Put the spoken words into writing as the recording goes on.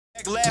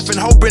Laughing,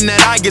 hoping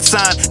that I get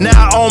signed.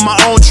 Now I own my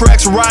own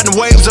tracks, riding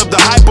waves of the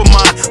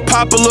hypermind.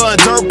 Popular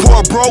and dirt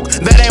poor broke,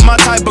 that ain't my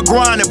type of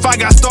grind. If I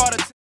got started.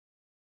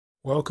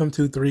 Welcome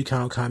to 3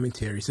 Count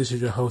Commentaries. This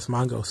is your host,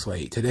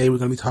 MagMongoSlade. Today we're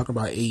going to be talking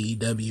about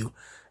AEW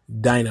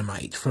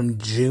Dynamite from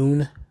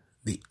June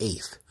the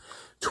 8th,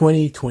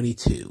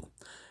 2022.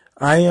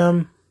 I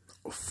am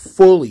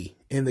fully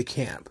in the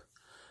camp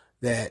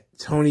that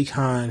Tony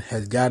Khan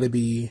has got to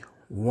be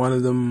one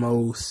of the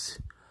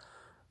most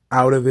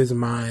out of his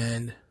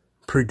mind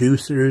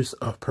producers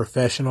of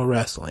professional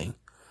wrestling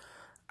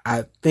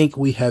I think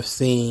we have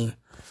seen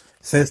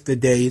since the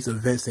days of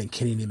Vince and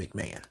Kennedy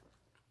McMahon.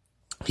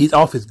 He's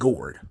off his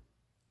gourd.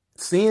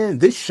 Seeing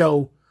this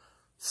show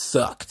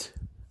sucked.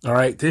 All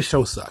right, this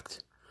show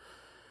sucked.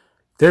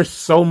 There's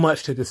so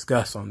much to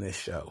discuss on this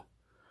show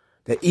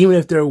that even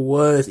if there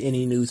was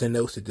any news and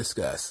notes to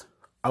discuss,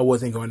 I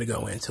wasn't going to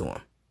go into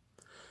them.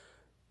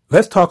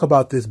 Let's talk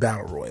about this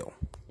Battle Royal.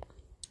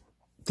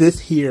 This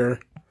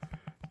here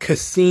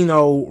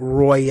Casino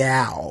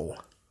Royale.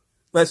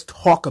 Let's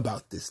talk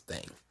about this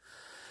thing.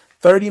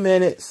 30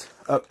 minutes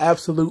of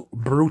absolute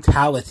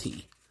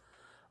brutality.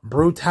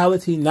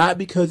 Brutality not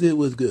because it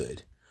was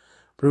good.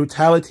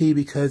 Brutality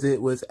because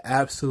it was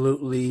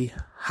absolutely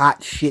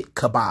hot shit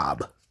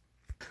kebab.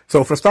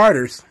 So for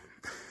starters,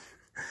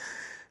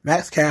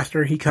 Max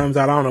Caster, he comes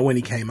out, I don't know when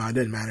he came out, it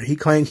doesn't matter. He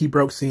claimed he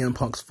broke CM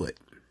Punk's foot.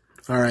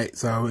 Alright,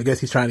 so I guess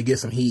he's trying to get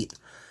some heat.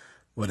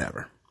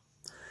 Whatever.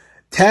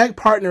 Tag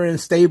partner and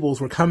stables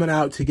were coming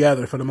out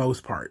together for the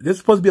most part. This is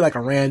supposed to be like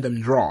a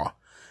random draw.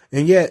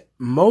 And yet,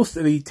 most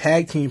of the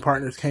tag team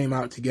partners came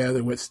out together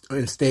and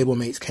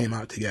stablemates came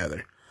out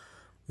together.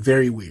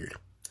 Very weird.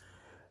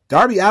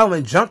 Darby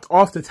Allin jumped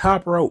off the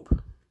top rope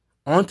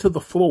onto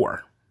the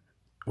floor.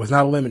 Was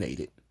not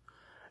eliminated.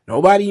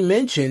 Nobody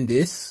mentioned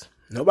this.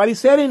 Nobody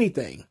said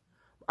anything.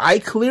 I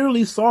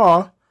clearly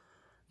saw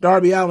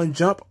Darby Allin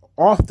jump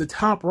off the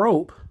top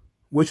rope,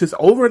 which is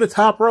over the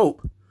top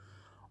rope,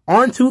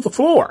 onto the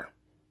floor.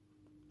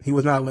 He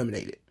was not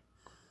eliminated.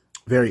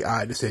 Very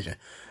odd decision.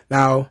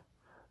 Now,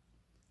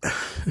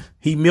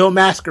 he Mil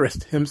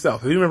Mascaris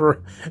himself. If you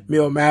remember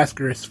Mil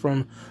Mascaris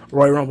from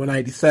Royal Rumble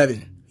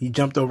 97, he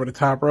jumped over the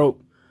top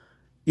rope.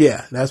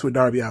 Yeah, that's what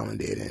Darby Allin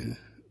did, and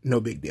no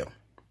big deal.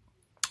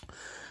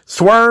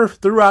 Swerve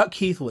threw out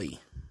Keith Lee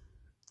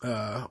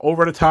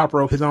over the top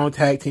rope, his own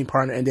tag team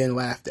partner, and then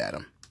laughed at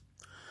him.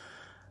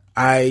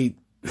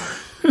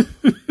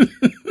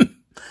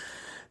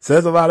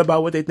 Says a lot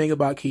about what they think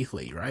about Keith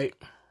Lee, right?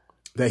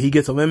 That he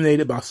gets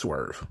eliminated by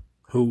Swerve,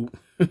 who,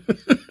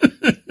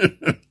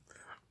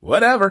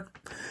 whatever.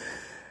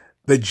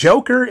 The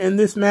Joker in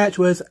this match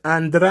was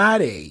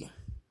Andrade.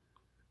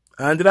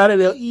 Andrade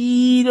del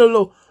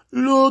Idolo.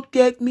 Look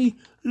at me,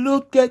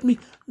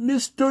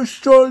 Mr.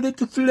 Charlotte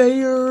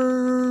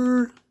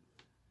Flair.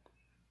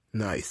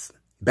 Nice.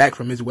 Back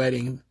from his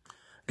wedding.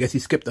 Guess he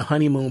skipped the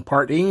honeymoon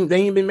part. They ain't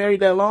been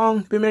married that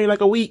long. Been married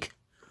like a week.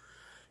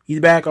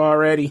 He's back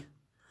already.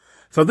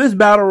 So this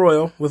Battle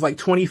Royal was like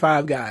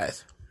 25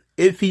 guys.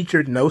 It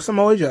featured no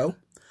Samoa Joe,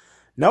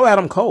 no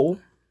Adam Cole,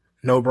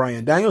 no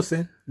Bryan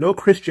Danielson, no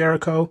Chris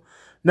Jericho,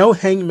 no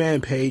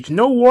Hangman Page,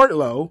 no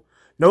Wardlow,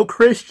 no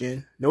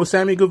Christian, no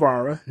Sammy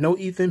Guevara, no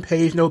Ethan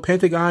Page, no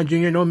Pentagon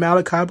Jr., no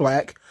Malachi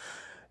Black,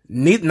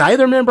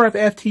 neither member of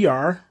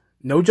FTR,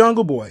 no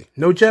Jungle Boy,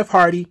 no Jeff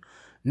Hardy,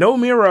 no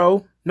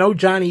Miro, no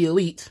Johnny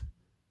Elite.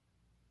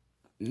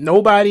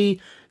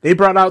 Nobody. They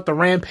brought out the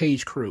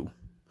Rampage crew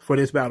for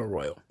this Battle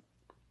Royal.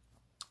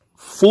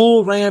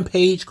 Full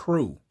Rampage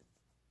crew.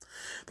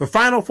 The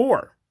final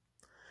four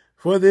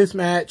for this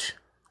match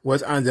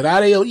was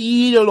Andrade El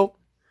Idolo,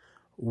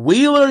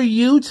 Wheeler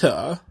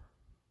Yuta,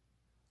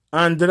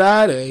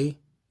 Andrade,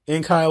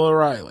 and Kyle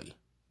O'Reilly.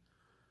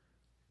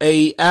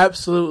 A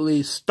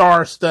absolutely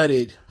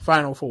star-studded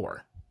final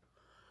four.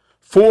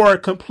 Four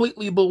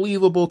completely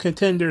believable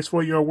contenders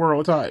for your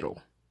world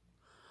title.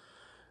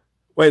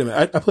 Wait a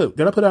minute.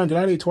 Did I put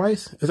Andrade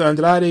twice? It's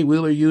Andrade,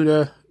 Wheeler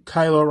Yuta,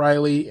 Kyle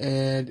O'Reilly,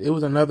 and it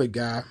was another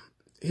guy.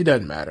 It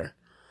doesn't matter.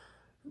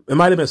 It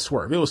might have been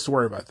Swerve. It was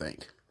Swerve, I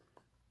think.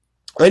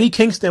 Eddie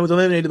Kingston was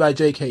eliminated by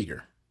Jake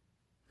Hager.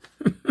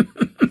 Do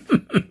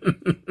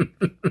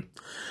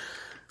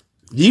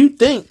you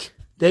think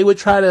they would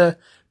try to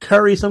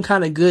curry some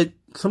kind of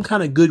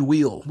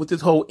goodwill with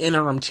this whole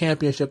interim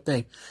championship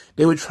thing?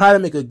 They would try to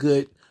make a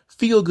good,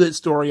 feel-good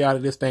story out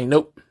of this thing.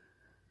 Nope.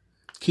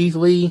 Keith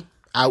Lee,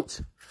 out.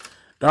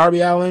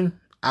 Darby Allin,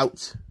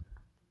 out.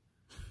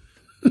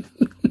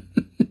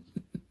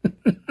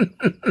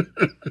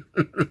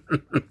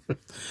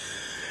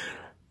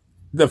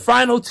 The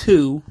final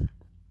two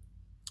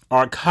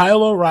are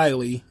Kyle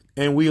O'Reilly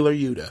and Wheeler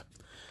Yuta.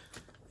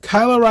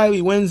 Kyle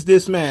O'Reilly wins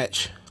this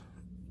match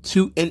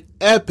to an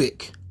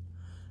epic,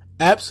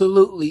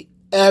 absolutely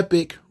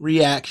epic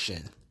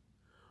reaction,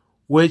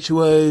 which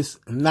was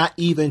not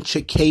even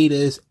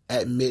cicadas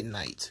at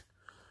midnight.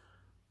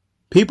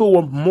 People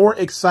were more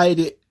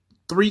excited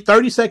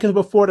 30 seconds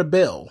before the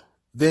bell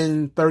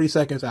than 30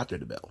 seconds after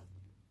the bell.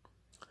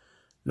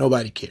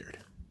 Nobody cared.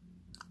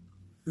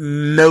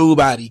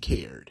 Nobody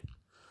cared.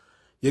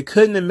 You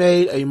couldn't have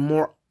made a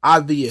more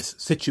obvious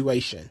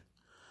situation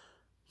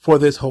for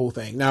this whole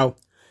thing. Now,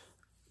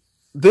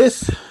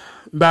 this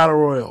Battle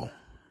Royal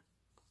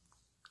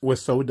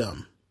was so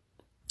dumb.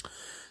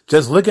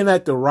 Just looking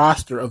at the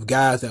roster of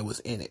guys that was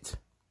in it.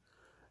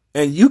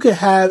 And you could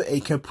have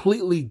a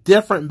completely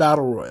different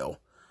Battle Royal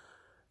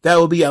that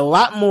would be a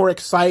lot more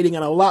exciting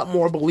and a lot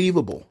more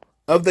believable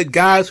of the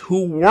guys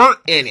who weren't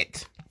in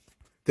it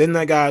than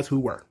the guys who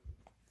were.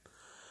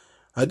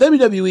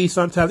 WWE,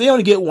 sometimes they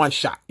only get one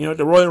shot. You know, at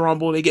the Royal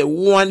Rumble, they get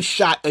one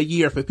shot a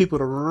year for people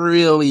to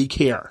really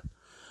care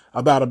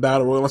about a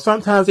Battle Royal. And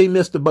sometimes they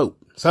miss the boat.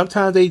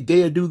 Sometimes they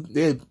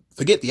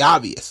forget the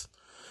obvious.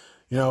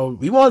 You know,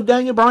 we want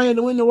Daniel Bryan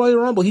to win the Royal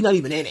Rumble. He's not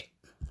even in it.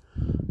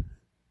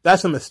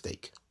 That's a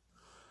mistake.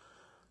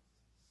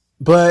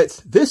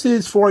 But this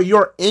is for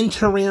your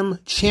interim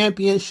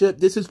championship.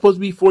 This is supposed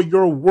to be for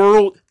your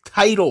world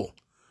title.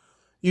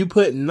 You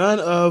put none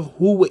of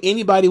who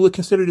anybody would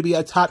consider to be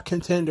a top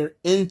contender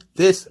in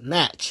this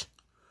match.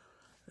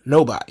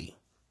 Nobody.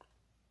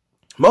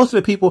 Most of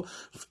the people,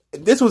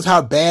 this was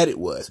how bad it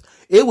was.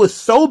 It was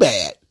so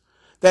bad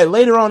that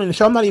later on in the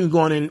show, I'm not even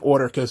going in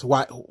order because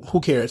who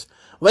cares?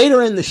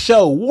 Later in the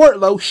show,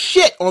 Wardlow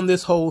shit on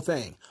this whole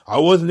thing. I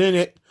wasn't in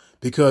it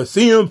because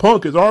CM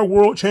Punk is our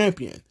world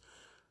champion.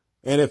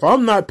 And if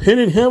I'm not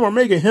pinning him or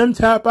making him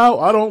tap out,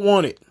 I don't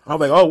want it. I'm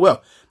like, oh,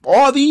 well,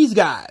 all these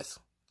guys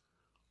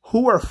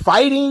who are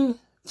fighting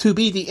to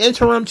be the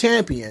interim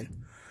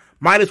champion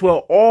might as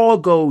well all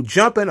go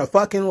jump in a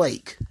fucking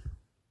lake.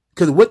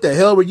 Because what the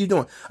hell were you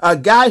doing? A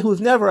guy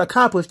who's never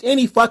accomplished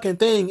any fucking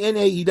thing in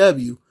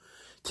AEW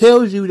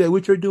tells you that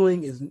what you're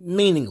doing is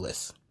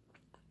meaningless.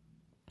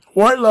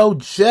 Wardlow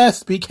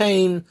just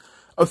became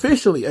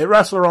officially a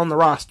wrestler on the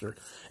roster.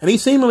 And he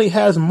seemingly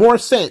has more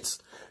sense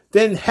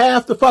than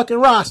half the fucking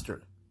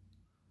roster.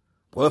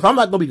 Well, if I'm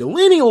not going to be the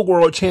lineal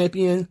world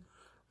champion,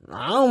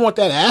 I don't want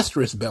that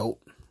asterisk belt.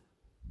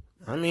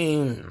 I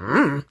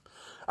mean,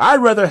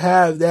 I'd rather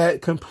have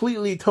that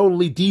completely,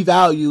 totally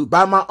devalued,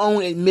 by my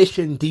own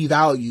admission,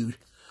 devalued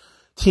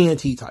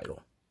TNT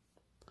title.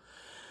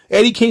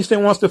 Eddie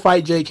Kingston wants to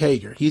fight Jake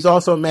Hager. He's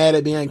also mad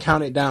at being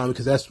counted down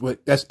because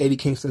that's Eddie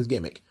Kingston's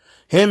gimmick.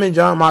 Him and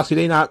Jon Moxley,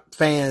 they're not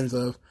fans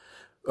of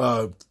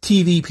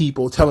TV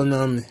people telling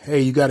them, hey,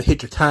 you got to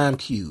hit your time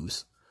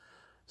cues.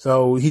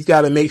 So he's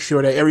got to make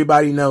sure that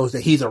everybody knows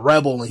that he's a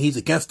rebel and he's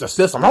against the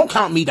system. Don't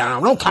count me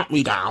down. Don't count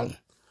me down.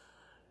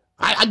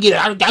 I get it.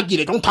 I get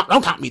it. Don't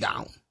count me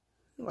down.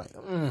 Like,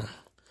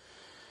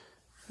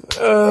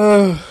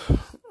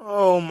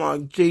 oh my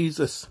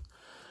Jesus.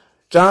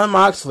 Jon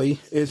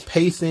Moxley is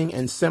pacing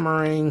and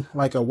simmering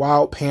like a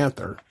wild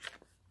panther.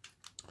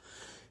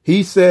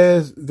 He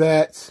says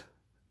that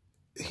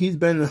he's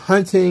been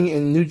hunting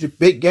in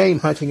big game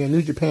hunting in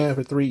New Japan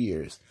for 3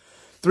 years.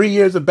 3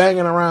 years of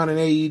banging around in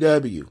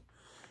AEW.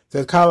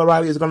 Says Kyle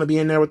O'Reilly is going to be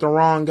in there with the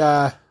wrong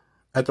guy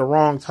at the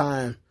wrong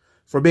time.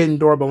 Forbidden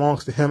Door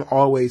belongs to him,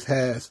 always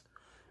has.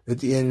 At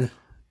the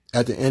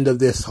end of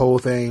this whole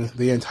thing,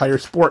 the entire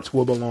sports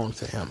will belong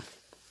to him.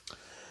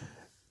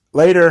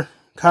 Later,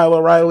 Kyle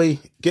O'Reilly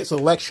gets a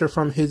lecture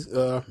from his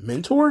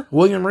mentor,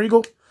 William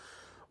Regal.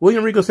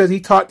 William Regal says he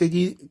taught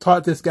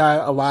this guy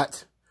a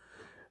lot,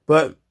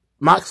 but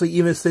Moxley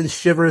even sends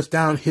shivers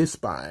down his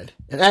spine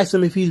and asks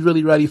him if he's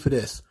really ready for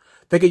this.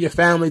 Think of your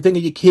family, think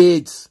of your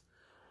kids.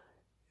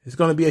 It's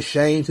going to be a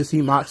shame to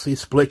see Moxley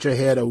split your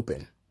head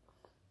open.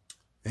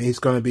 And he's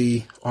going to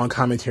be on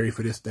commentary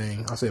for this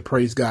thing. I said,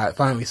 praise God.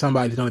 Finally,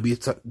 somebody's going to be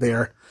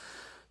there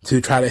to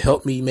try to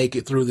help me make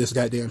it through this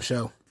goddamn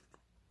show.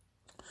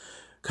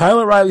 Kyle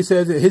O'Reilly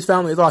says that his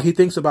family is all he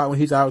thinks about when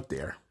he's out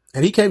there.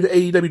 And he came to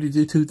AEW to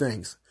do two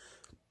things.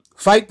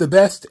 Fight the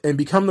best and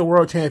become the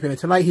world champion. And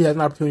tonight he has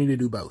an opportunity to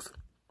do both.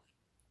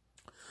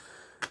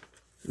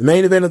 The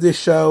main event of this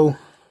show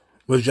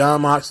was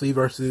Jon Moxley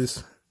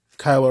versus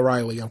Kyle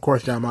O'Reilly. Of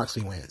course, Jon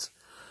Moxley wins.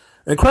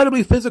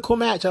 Incredibly physical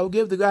match. I will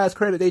give the guys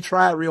credit. They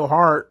tried real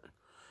hard.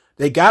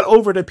 They got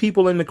over the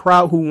people in the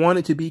crowd who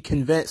wanted to be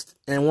convinced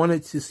and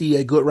wanted to see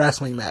a good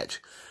wrestling match.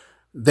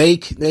 They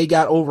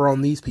got over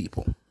on these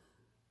people.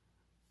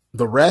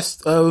 The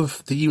rest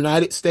of the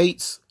United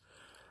States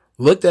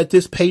looked at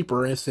this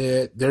paper and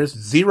said, there's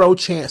zero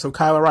chance of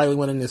Kyle O'Reilly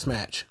winning this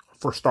match,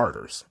 for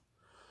starters.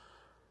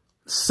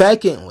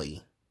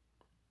 Secondly,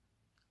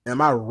 am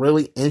I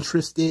really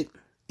interested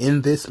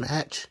in this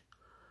match?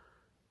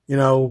 You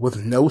know, with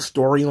no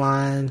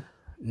storyline,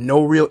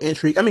 no real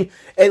intrigue. I mean,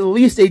 at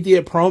least they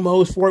did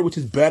promos for it, which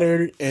is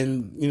better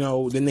and, you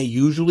know, than they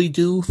usually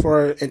do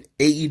for an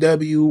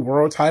AEW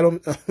world title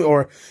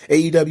or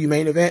AEW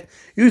main event.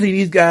 Usually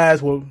these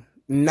guys will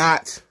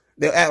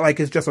they'll act like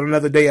it's just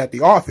another day at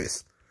the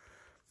office.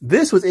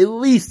 This was at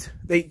least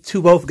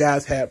both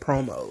guys had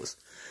promos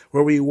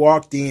where we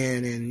walked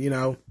in and, you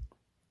know,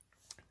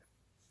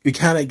 we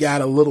kind of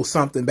got a little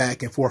something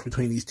back and forth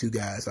between these two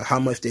guys of how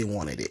much they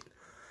wanted it.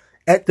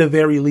 At the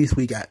very least,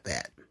 we got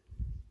that.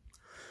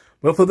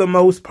 But for the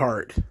most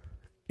part,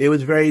 it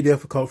was very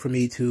difficult for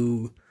me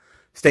to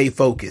stay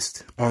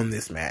focused on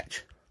this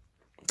match.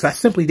 Because I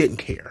simply didn't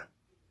care.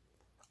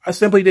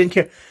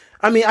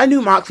 I mean, I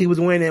knew Moxley was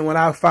winning when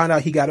I found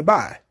out he got a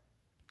bye.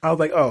 I was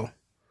like, oh,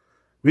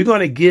 we're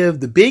going to give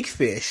the big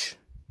fish,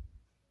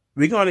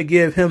 we're going to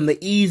give him the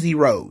easy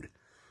road.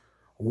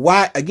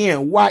 Why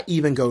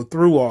even go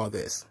through all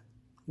this?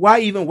 Why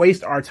even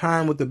waste our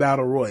time with the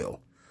Battle Royal?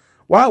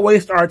 Why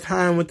waste our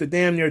time with the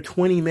damn near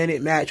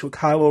 20-minute match with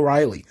Kyle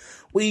O'Reilly?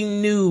 We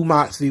knew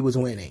Moxley was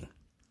winning.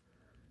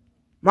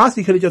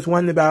 Moxley could have just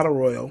won the Battle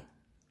Royal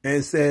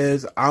and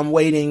says, I'm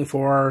waiting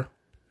for,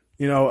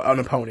 an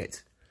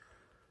opponent.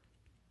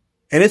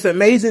 And it's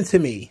amazing to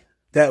me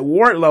that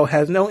Wardlow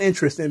has no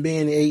interest in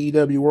being the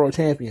AEW World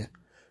Champion,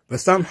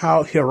 but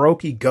somehow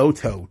Hiroki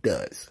Goto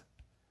does.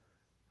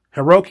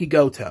 Hiroki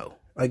Goto,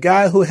 a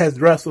guy who has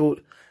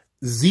wrestled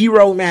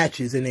 0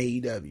 matches in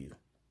AEW.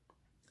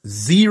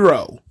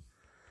 0.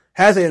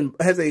 Has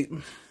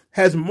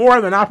more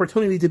of an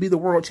opportunity to be the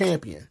world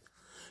champion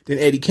than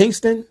Eddie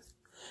Kingston.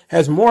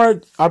 Has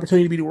more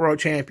opportunity to be the world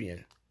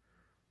champion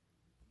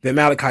than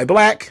Malachi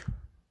Black.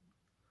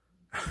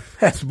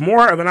 Has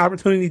more of an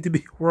opportunity to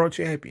be world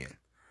champion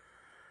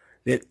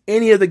than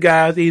any of the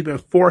guys he's been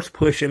force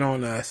pushing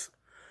on us.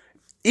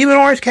 Even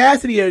Orange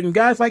Cassidy and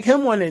guys like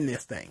him weren't in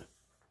this thing.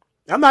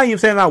 I'm not even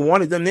saying I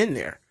wanted them in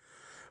there.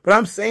 But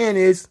I'm saying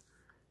is,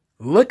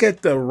 look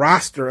at the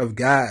roster of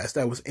guys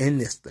that was in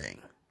this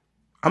thing.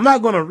 I'm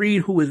not going to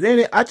read who was in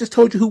it. I just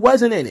told you who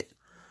wasn't in it.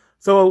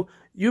 So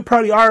you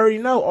probably already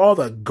know all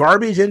the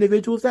garbage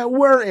individuals that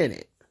were in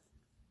it.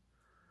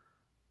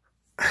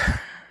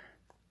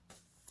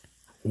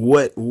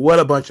 What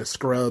a bunch of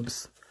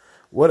scrubs.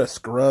 What a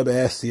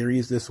scrub-ass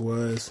series this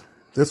was.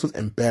 This was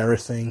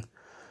embarrassing.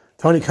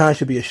 Tony Khan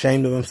should be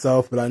ashamed of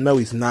himself, but I know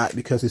he's not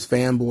because his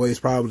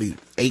fanboys probably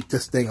ate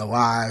this thing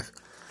alive.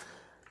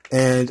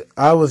 And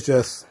I was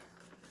just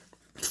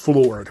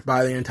floored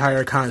by the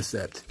entire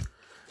concept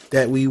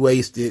that we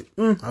wasted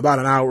about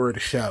an hour of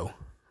the show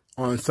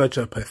on such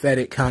a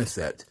pathetic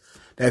concept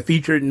that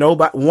featured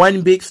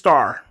one big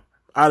star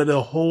out of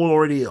the whole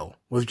ordeal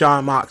was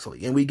Jon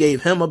Moxley. And we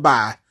gave him a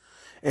bye.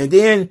 And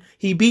then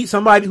he beat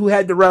somebody who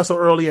had to wrestle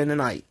earlier in the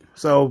night.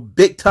 So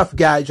big tough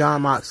guy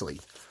Jon Moxley.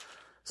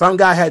 Some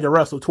guy had to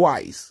wrestle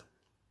twice.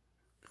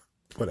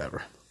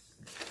 Whatever.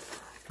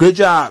 Good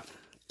job,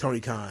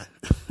 Tony Khan.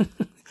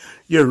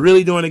 You're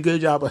really doing a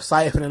good job of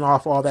siphoning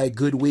off all that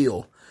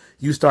goodwill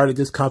you started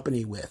this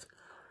company with.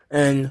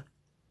 And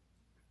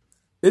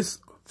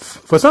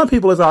for some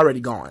people, it's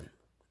already gone.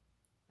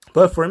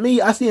 But for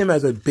me, I see him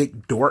as a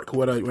big dork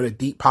with a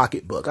deep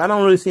pocketbook. I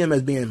don't really see him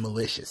as being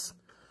malicious.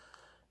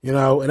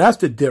 And that's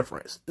the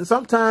difference. And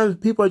sometimes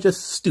people are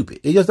just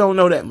stupid. They just don't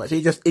know that much.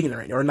 They're just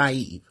ignorant or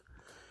naive.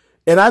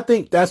 And I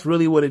think that's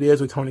really what it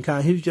is with Tony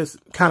Khan. He's just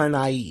kind of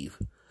naive.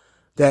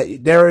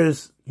 That there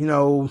is,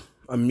 1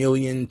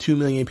 million, 2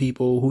 million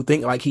people who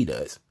think like he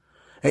does.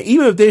 And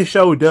even if this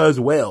show does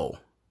well,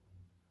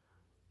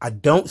 I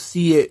don't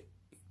see it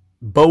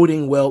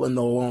boding well in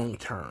the long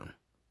term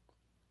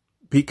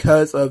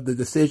because of the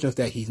decisions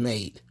that he's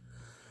made.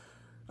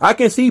 I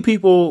can see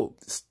people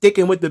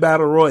sticking with the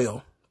Battle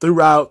Royal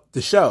throughout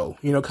the show,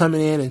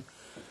 coming in and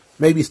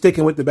maybe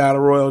sticking with the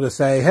Battle Royal to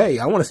say, hey,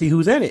 I want to see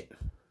who's in it,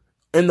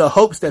 in the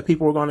hopes that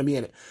people were going to be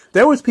in it.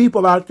 There was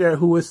people out there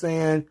who were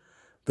saying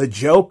the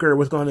Joker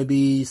was going to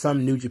be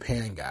some New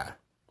Japan guy.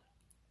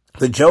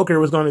 The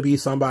Joker was going to be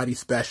somebody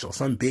special,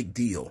 some big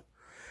deal.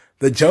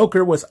 The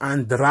Joker was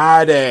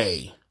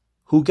Andrade,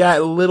 who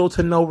got little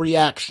to no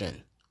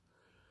reaction.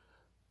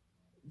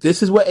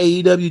 This is what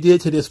AEW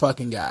did to this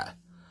fucking guy.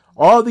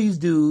 All these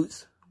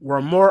dudes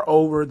were more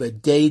over the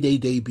day they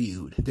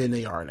debuted than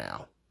they are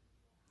now.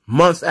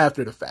 Months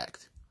after the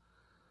fact.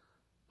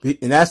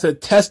 And that's a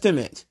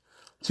testament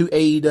to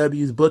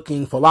AEW's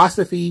booking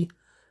philosophy,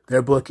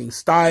 their booking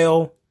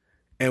style,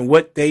 and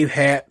what they've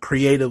had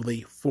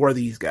creatively for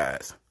these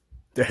guys.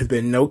 There has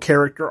been no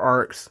character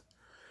arcs.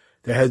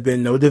 There has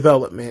been no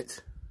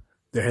development.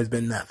 There has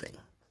been nothing.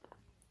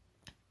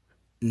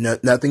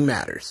 Nothing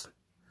matters.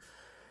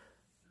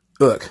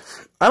 Look,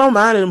 I don't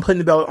mind them putting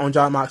the belt on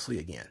Jon Moxley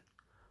again.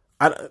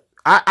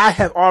 I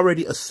have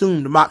already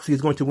assumed Moxley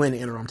is going to win the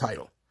interim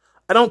title.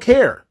 I don't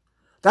care.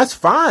 That's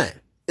fine.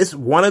 It's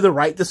one of the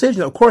right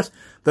decisions. Of course,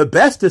 the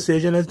best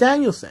decision is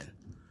Danielson.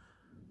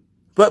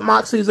 But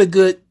Moxley is a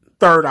good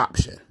third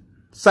option.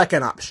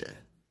 Second option.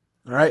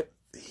 All right?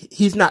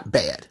 He's not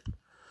bad.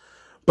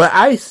 But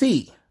I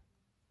see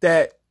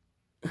that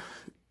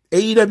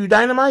AEW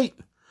Dynamite,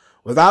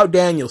 without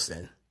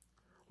Danielson,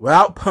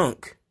 without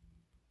Punk,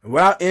 and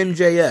without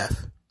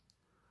MJF,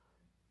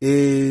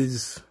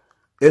 it's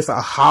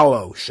a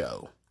hollow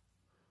show.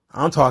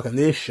 I'm talking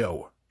this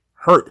show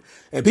hurt.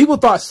 And people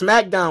thought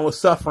SmackDown was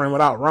suffering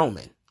without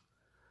Roman.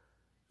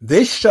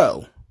 This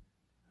show,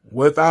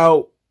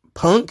 without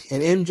Punk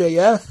and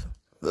MJF,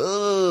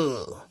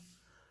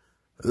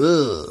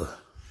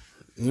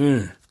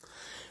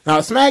 Now,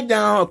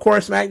 SmackDown, of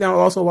course, SmackDown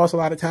also lost a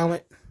lot of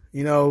talent.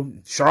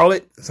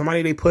 Charlotte,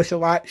 somebody they push a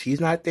lot,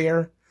 she's not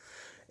there.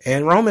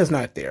 And Roman's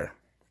not there.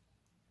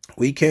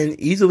 We can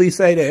easily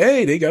say that,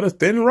 hey, they got a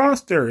thin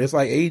roster. It's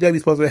like AEW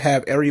is supposed to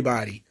have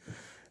everybody.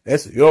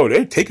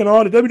 They're taking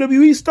all the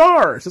WWE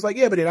stars. It's like,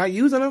 yeah, but they're not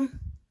using them.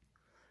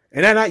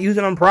 And they're not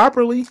using them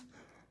properly.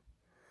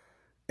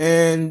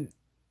 And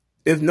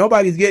if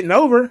nobody's getting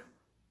over,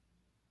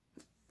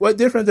 what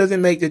difference does it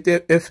make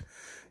that if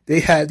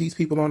they have these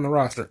people on the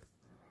roster?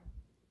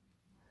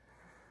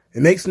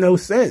 It makes no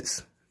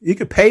sense. You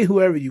could pay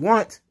whoever you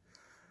want.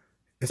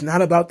 It's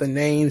not about the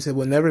names. It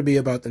will never be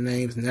about the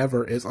names.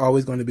 Never. It's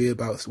always going to be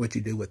about what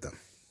you do with them.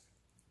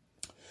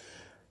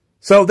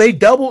 So they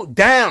doubled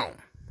down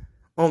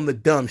on the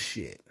dumb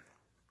shit.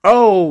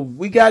 Oh,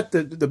 we got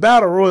the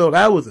Battle Royal.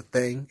 That was a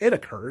thing. It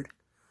occurred.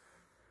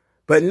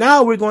 But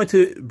now we're going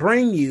to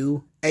bring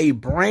you a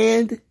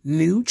brand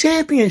new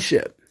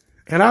championship.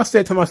 And I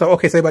said to myself,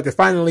 okay, so they're about to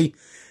finally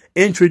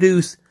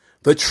introduce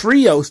the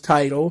Trios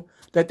title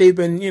that they've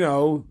been,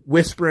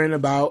 whispering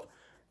about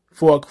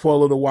for a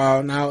little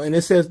while now. And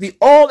it says the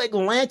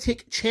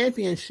All-Atlantic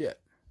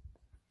Championship.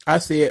 I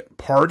said,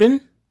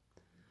 pardon?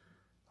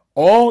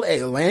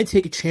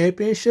 All-Atlantic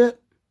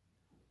Championship?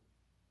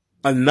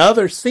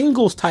 Another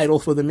singles title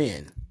for the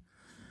men.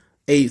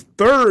 A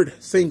third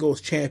singles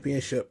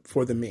championship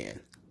for the men.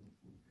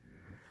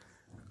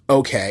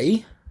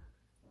 Okay.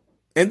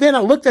 And then I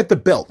looked at the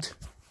belt.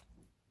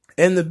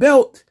 And the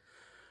belt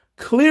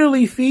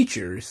clearly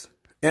features,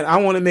 and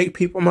I'm going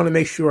to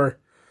make sure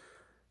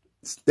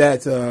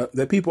that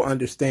that people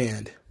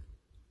understand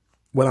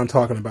what I'm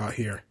talking about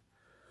here.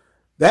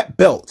 That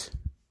belt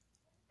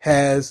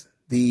has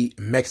the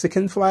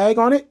Mexican flag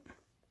on it,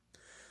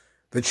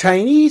 the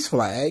Chinese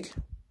flag,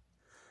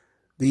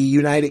 the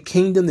United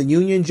Kingdom, the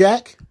Union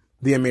Jack,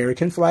 the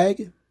American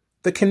flag,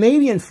 the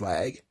Canadian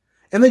flag,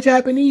 and the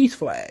Japanese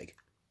flag.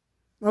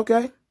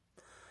 Okay?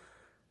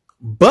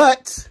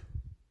 But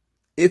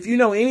if you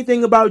know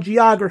anything about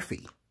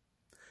geography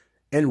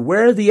and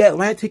where the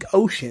Atlantic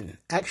Ocean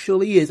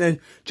actually is, and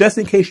just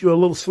in case you're a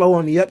little slow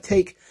on the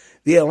uptake,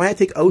 the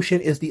Atlantic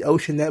Ocean is the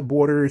ocean that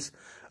borders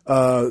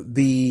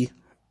the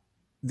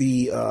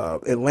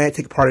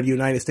Atlantic part of the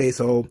United States.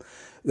 So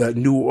the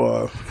New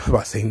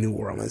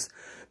Orleans,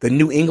 the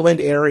New England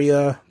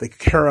area, the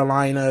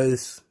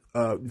Carolinas,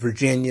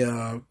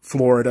 Virginia,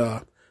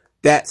 Florida.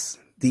 That's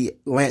the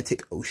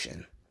Atlantic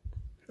Ocean.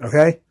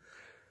 Okay?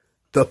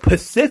 The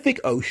Pacific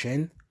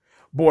Ocean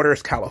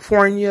borders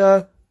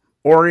California,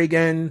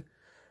 Oregon,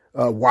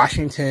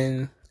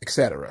 Washington,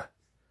 etc.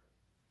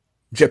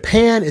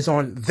 Japan is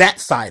on that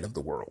side of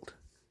the world.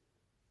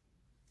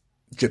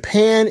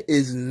 Japan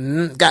is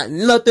got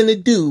nothing to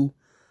do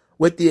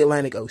with the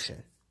Atlantic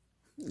Ocean.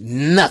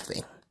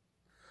 Nothing.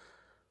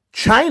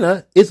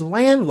 China is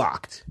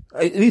landlocked,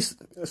 at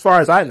least as far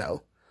as I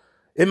know.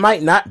 It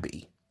might not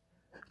be.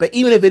 But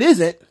even if it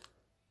isn't,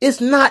 it's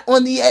not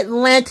on the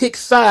Atlantic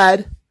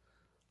side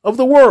of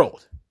the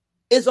world.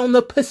 It's on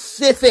the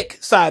Pacific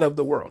side of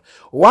the world.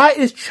 Why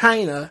is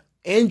China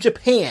and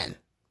Japan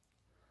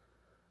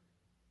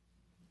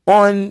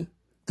on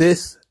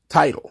this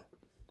title?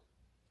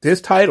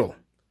 This title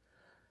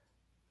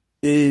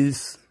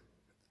is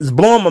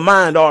blowing my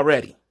mind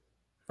already.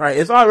 Right?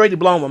 It's already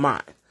blowing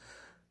my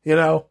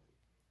mind.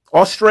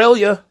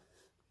 Australia,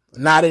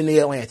 not in the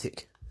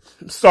Atlantic.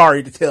 I'm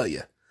sorry to tell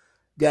you.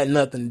 Got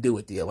nothing to do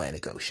with the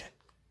Atlantic Ocean.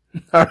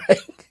 All right?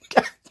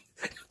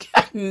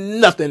 Got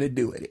nothing to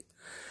do with it.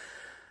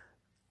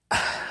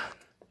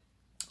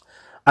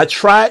 I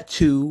tried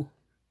to,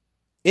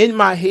 in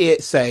my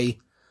head, say,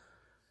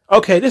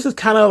 okay, this is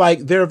kind of like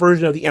their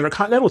version of the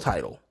Intercontinental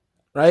title,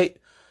 right?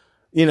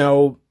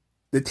 The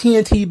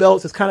TNT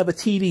belt is kind of a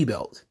TV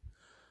belt.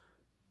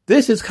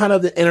 This is kind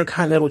of the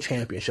Intercontinental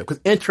Championship,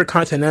 because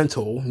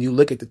Intercontinental, when you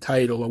look at the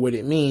title or what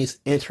it means,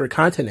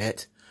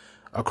 intercontinent,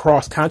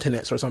 across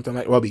continents or something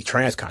like, well, it'd be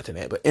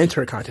transcontinent, but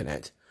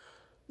intercontinent.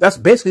 That's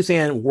basically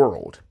saying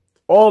world.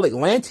 All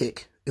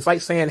Atlantic is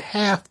like saying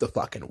half the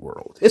fucking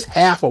world. It's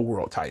half a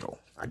world title,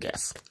 I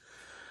guess.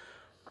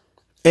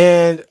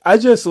 And I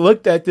just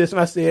looked at this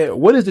and I said,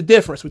 what is the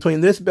difference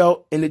between this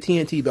belt and the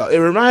TNT belt? It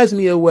reminds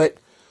me of what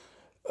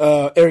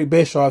Eric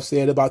Bischoff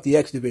said about the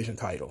X Division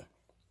title.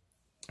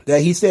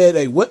 That he said,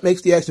 hey, what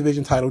makes the X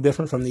Division title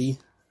different from the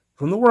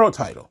world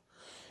title?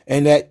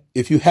 And that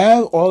if you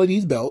have all of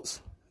these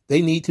belts,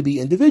 they need to be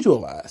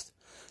individualized.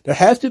 There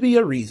has to be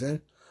a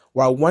reason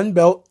why one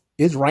belt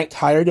is ranked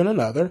higher than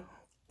another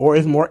or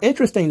is more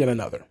interesting than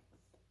another.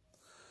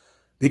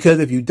 Because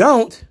if you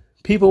don't,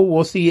 people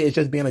will see it as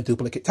just being a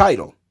duplicate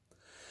title.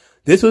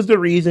 This was the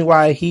reason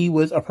why he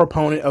was a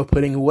proponent of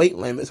putting weight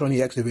limits on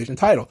the X Division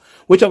title,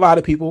 which a lot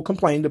of people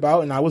complained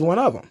about, and I was one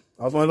of them.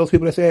 I was one of those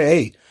people that said,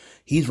 hey,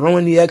 he's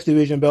ruined the X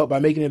Division belt by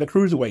making it a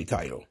cruiserweight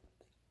title.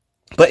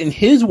 But in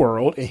his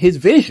world, in his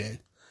vision,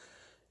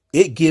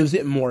 it gives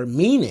it more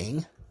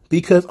meaning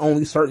because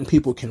only certain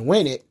people can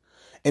win it.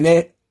 And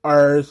there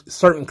are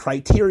certain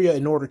criteria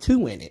in order to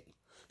win it.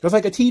 Just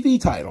like a TV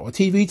title. A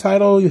TV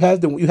title, you have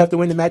to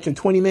win the match in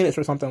 20 minutes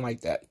or something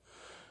like that.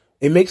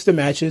 It makes the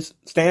matches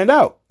stand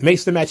out. It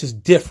makes the matches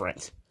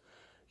different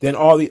than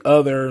all the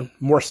other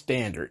more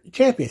standard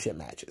championship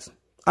matches.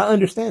 I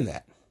understand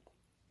that.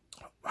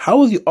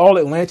 How is the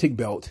All-Atlantic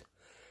belt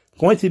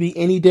going to be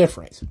any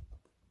different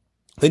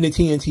than the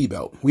TNT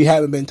belt. We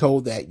haven't been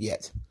told that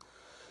yet.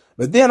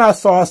 But then I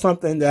saw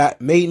something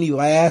that made me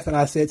laugh, and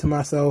I said to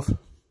myself,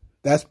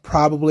 that's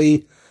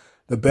probably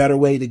the better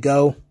way to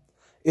go.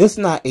 It's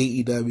not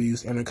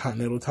AEW's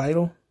Intercontinental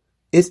title.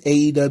 It's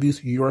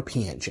AEW's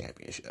European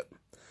Championship.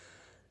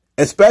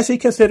 Especially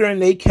considering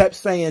they kept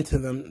saying to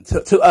them,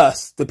 to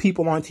us, the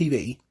people on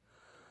TV,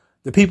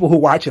 the people who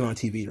watch it on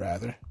TV,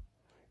 rather,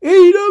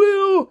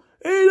 AEW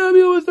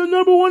is the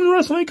 #1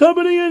 wrestling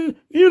company in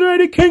the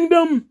United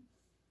Kingdom.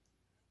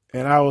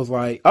 And I was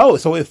like, oh,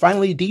 so it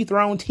finally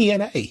dethroned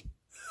TNA.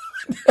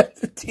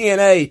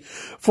 TNA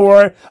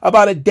for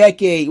about a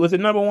decade was the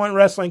 #1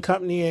 wrestling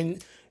company in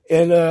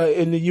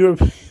the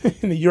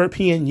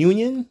European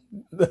Union,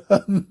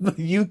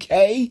 the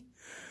UK.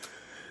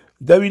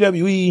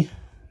 WWE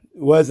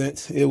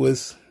wasn't. It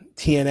was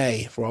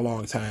TNA for a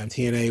long time.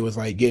 TNA was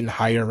like getting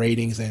higher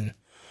ratings in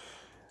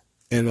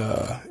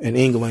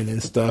England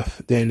and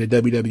stuff than the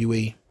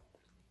WWE.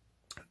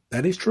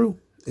 That is true.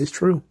 It's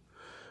true.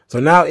 So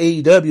now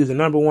AEW is the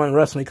 #1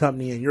 wrestling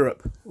company in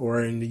Europe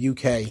or in the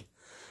UK.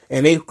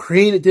 And they've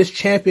created this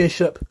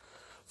championship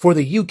for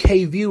the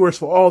UK viewers,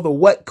 for all the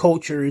what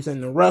cultures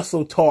and the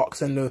wrestle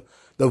talks and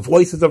the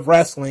voices of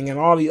wrestling and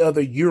all the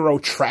other Euro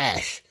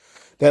trash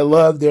that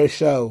love their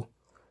show.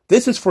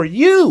 This is for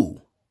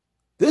you.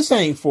 This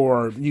ain't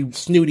for you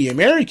snooty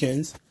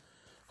Americans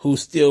who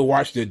still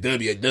watch the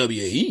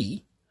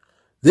WWE.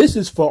 This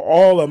is for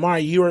all of my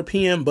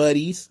European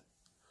buddies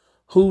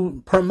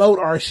who promote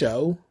our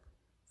show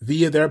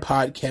via their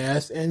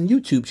podcasts and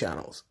YouTube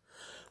channels.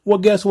 Well,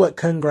 guess what?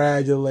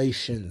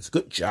 Congratulations.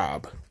 Good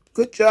job.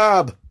 Good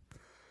job.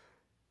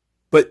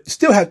 But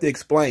still have to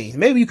explain.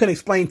 Maybe you can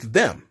explain to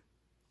them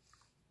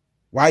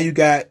why you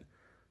got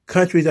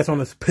countries that's on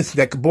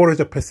that borders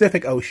the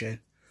Pacific Ocean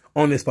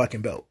on this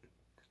fucking belt.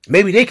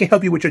 Maybe they can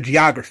help you with your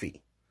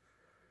geography.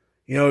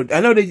 You know,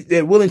 I know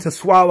they're willing to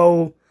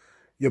swallow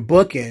your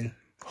booking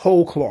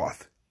whole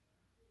cloth.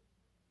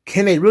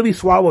 Can they really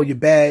swallow your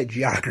bad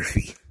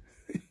geography?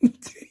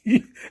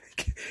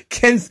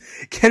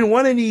 Can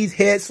one of these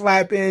head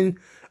slapping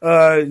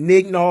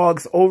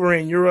nignogs over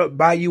in Europe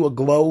buy you a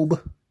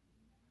globe?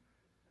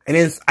 An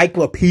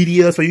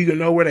encyclopedia so you can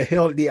know where the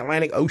hell the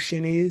Atlantic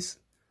Ocean is?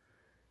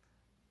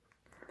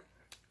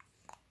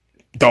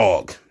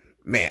 Dog.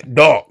 Man,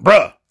 dog.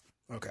 Bruh.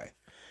 Okay.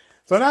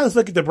 So now let's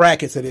look at the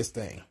brackets of this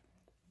thing.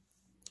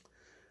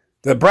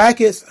 The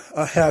brackets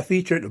have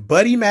featured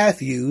Buddy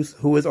Matthews,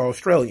 who is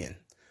Australian.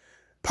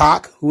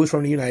 Pac, who is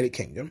from the United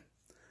Kingdom.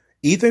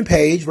 Ethan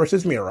Page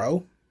versus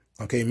Miro.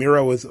 Okay,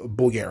 Miro is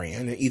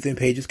Bulgarian and Ethan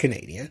Page is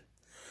Canadian.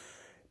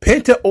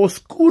 Penta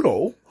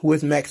Oscuro, who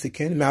is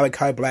Mexican.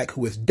 Malachi Black,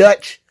 who is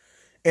Dutch.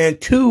 And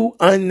 2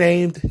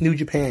 unnamed New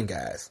Japan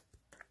guys.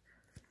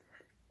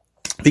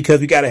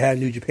 Because we gotta have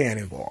New Japan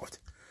involved.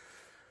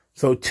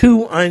 So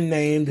 2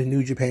 unnamed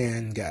New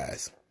Japan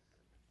guys.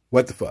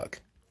 What the fuck?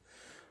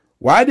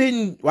 Why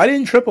didn't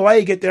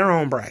AAA get their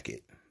own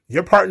bracket?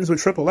 Your partners with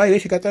AAA, they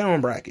should got their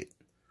own bracket.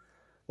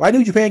 Why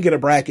New Japan get a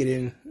bracket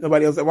and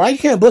nobody else? Why you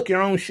can't book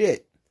your own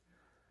shit?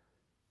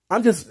 I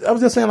was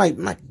just saying, like,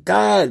 my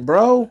God,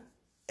 bro.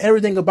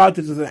 Everything about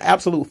this is an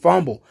absolute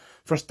fumble.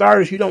 For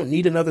starters, you don't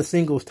need another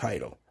singles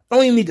title.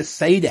 Don't even need to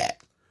say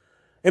that.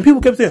 And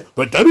people kept saying,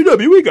 but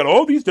WWE got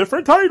all these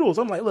different titles.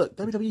 I'm like, look,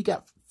 WWE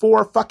got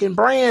 4 fucking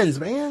brands,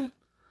 man.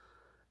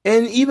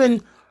 And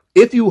even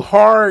if you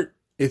hard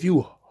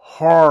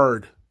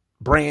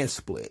brand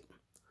split,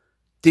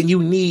 then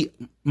you need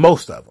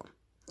most of them.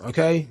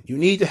 Okay? You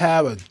need to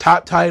have a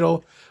top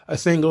title, a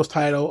singles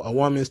title, a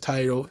women's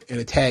title, and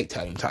a tag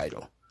team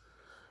title.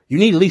 You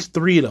need at least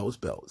 3 of those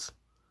belts.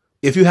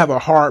 If you have a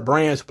hard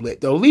brand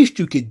split, the least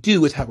you could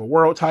do is have a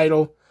world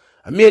title,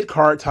 a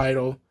mid-card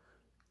title,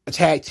 a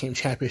tag team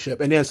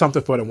championship, and then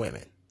something for the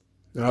women.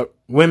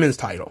 Women's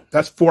title.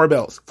 That's 4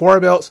 belts.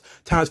 4 belts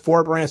times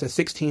 4 brands, that's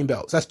 16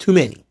 belts. That's too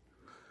many.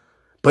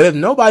 But if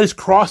nobody's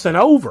crossing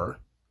over,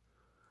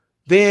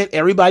 then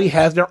everybody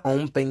has their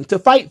own thing to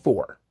fight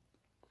for.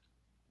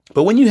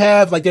 But when you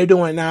have, like they're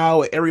doing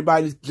now,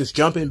 everybody's just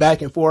jumping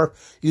back and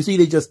forth, you see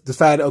they just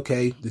decided,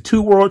 okay, the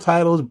 2 world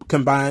titles,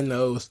 combine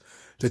those.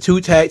 The 2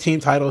 tag team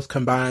titles,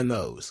 combine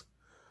those.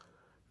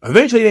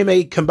 Eventually they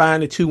may combine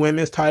the 2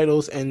 women's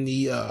titles and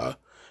the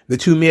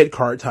 2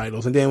 mid-card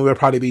titles, and then we'll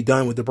probably be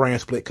done with the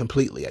brand split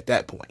completely at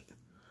that point.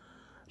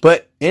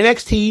 But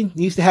NXT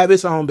needs to have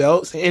its own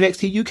belts, and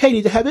NXT UK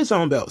needs to have its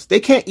own belts. They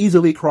can't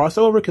easily cross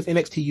over because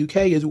NXT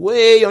UK is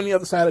way on the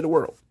other side of the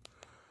world.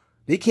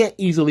 They can't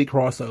easily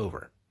cross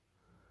over.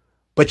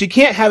 But you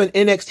can't have an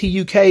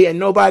NXT UK and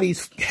nobody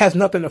has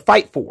nothing to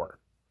fight for.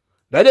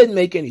 That doesn't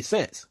make any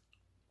sense.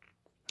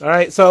 All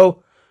right,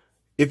 so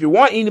if you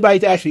want anybody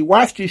to actually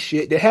watch this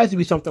shit, there has to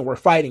be something we're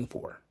fighting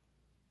for.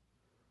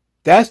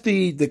 That's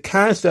the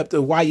concept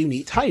of why you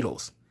need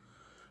titles.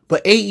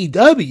 But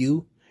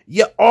AEW,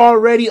 you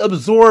already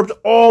absorbed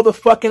all the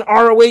fucking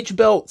ROH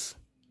belts.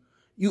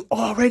 You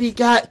already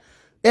got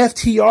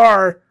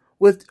FTR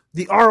with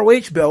the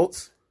ROH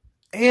belts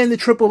and the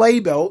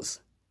AAA belts.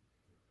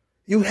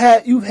 You've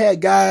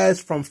had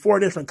guys from 4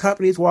 different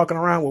companies walking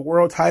around with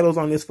world titles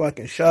on this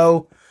fucking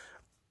show.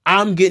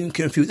 I'm getting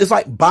confused. It's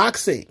like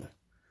boxing.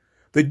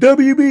 The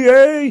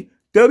WBA,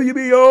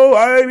 WBO,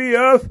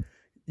 IBF,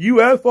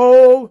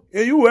 UFO,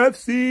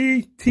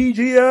 UFC,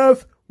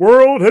 TGF,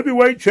 World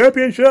Heavyweight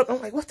Championship. I'm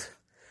like, what?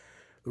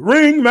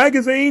 Ring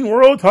Magazine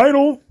World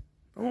Title.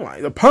 I'm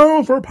like, the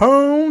pound for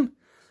pound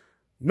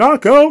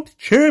knockout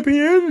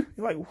champion.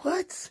 You're like,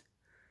 what?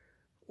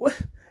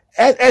 What?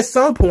 At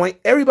some point,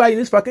 everybody in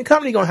this fucking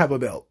company gonna have a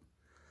belt.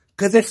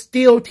 Because they're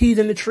still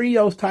teasing the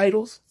trios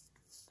titles.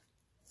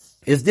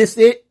 Is this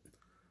it?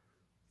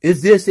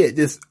 Is this it?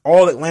 This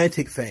All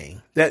Atlantic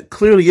thing that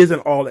clearly isn't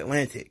All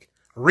Atlantic.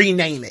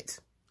 Rename it.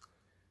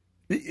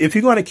 If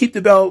you're going to keep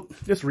the belt,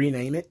 just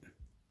rename it.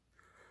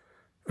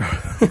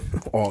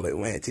 All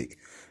Atlantic.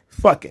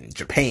 Fucking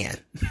Japan.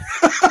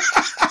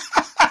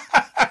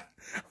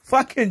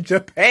 Fucking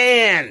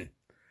Japan.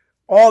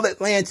 All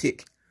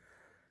Atlantic.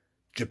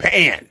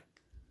 Japan.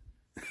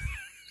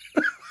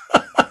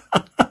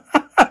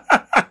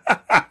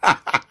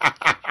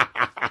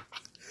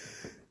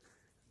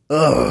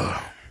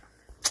 Ugh.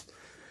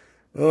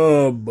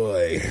 Oh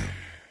boy.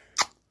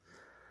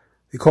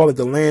 They call it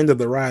the land of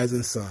the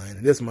rising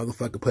sun. This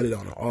motherfucker put it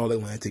on an all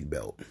Atlantic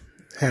belt.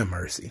 Have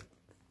mercy.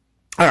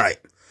 All right.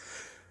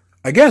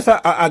 I guess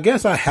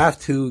I have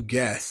to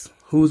guess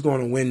who's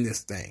going to win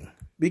this thing,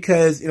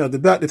 because, you know,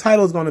 the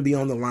title is going to be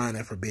on the line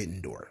at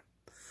Forbidden Door.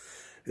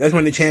 That's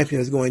when the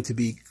champion is going to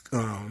be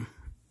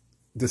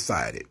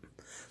decided.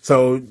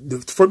 So the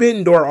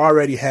Forbidden Door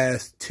already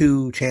has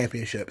 2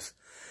 championships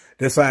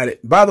decided.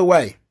 By the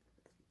way,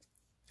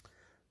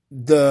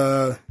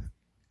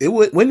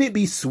 wouldn't it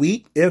be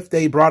sweet if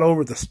they brought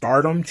over the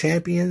Stardom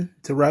champion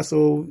to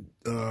wrestle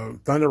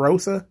Thunder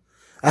Rosa?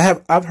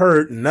 I've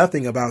heard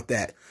nothing about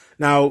that.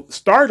 Now,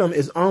 Stardom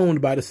is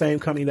owned by the same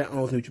company that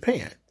owns New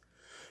Japan.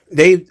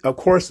 They, of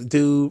course,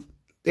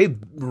 they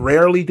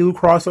rarely do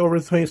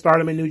crossovers between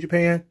Stardom and New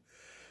Japan.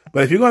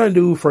 But if you're going to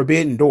do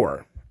Forbidden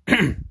Door,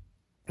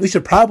 we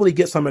should probably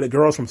get some of the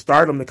girls from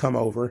Stardom to come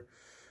over.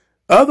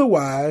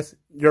 Otherwise,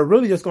 you're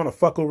really just going to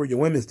fuck over your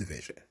women's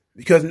division.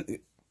 Because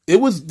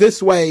it was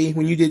this way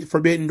when you did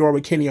Forbidden Door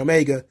with Kenny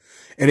Omega,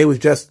 and it was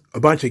just a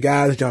bunch of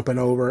guys jumping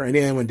over. And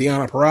then when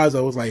Deonna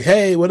Purrazzo was like,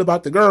 hey, what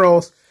about the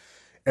girls?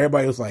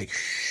 Everybody was like,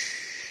 shh,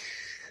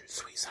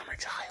 sweet summer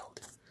child.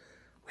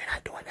 We're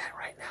not doing that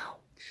right now.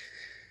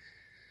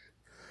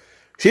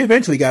 She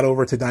eventually got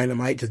over to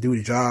Dynamite to do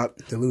the job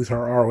to lose her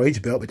ROH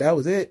belt, but that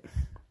was it.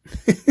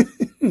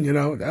 You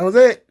know, that was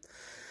it.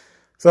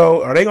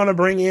 So are they going to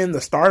bring in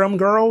the Stardom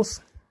girls?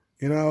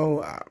 You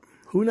know,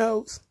 who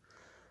knows?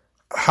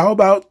 How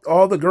about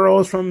all the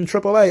girls from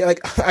AAA?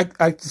 Like,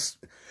 I just,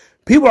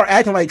 people are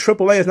acting like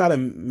AAA is not a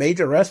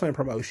major wrestling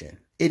promotion.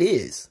 It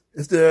is.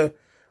 It's the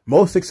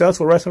most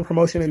successful wrestling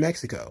promotion in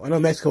Mexico. I know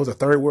Mexico is a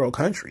third world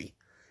country,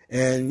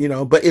 and, you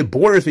know, but it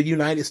borders the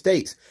United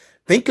States.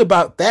 Think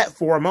about that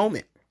for a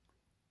moment.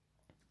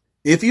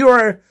 If you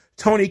are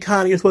Tony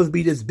Khan, you're supposed to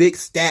be this big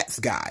stats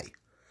guy,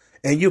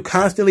 and you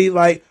constantly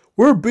like,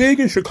 we're big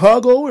in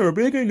Chicago and we're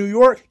big in New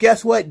York.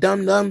 Guess what,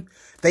 dum-dum?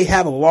 They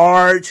have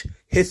large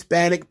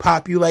Hispanic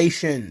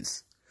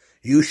populations.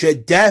 You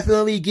should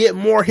definitely get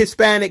more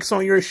Hispanics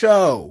on your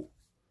show.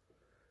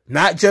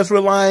 Not just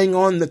relying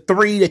on the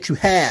 3 that you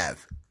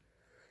have.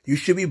 You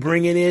should be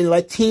bringing in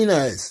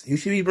Latinas. You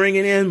should be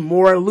bringing in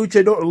more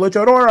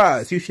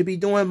luchadoras. You should be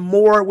doing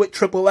more with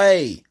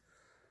AAA.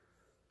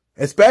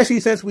 Especially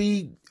since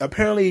we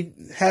apparently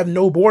have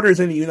no borders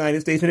in the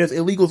United States and there's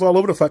illegals all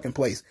over the fucking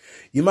place.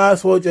 You might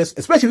as well just,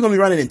 especially if you're going to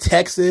be running in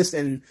Texas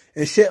and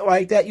shit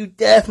like that, you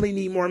definitely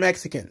need more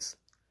Mexicans.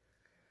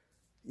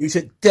 You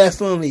should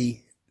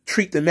definitely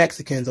treat the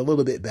Mexicans a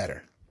little bit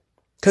better.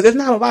 Because there's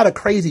not a lot of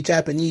crazy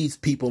Japanese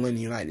people in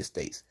the United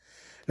States.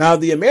 Now,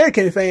 the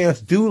American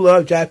fans do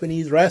love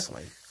Japanese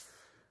wrestling.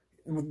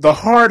 The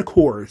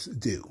hardcores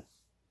do.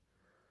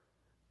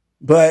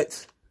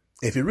 But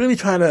if you're really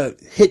trying to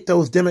hit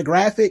those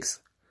demographics,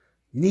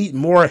 you need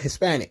more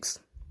Hispanics.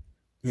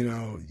 You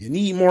know, you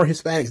need more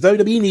Hispanics.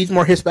 WWE needs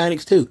more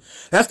Hispanics too.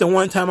 That's the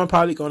one time I'm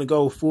probably going to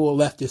go full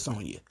leftist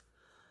on you.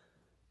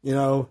 You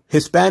know,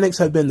 Hispanics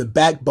have been the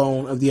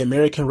backbone of the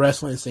American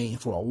wrestling scene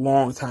for a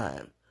long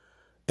time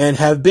and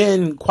have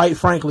been, quite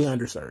frankly,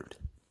 underserved.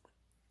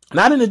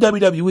 Not in the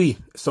WWE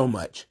so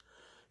much,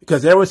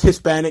 because there was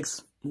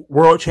Hispanics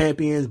world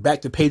champions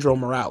back to Pedro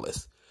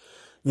Morales.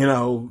 You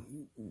know,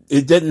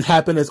 it didn't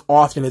happen as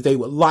often as they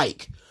would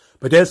like,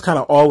 but there's kind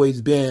of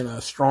always been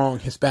a strong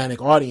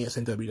Hispanic audience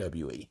in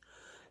WWE.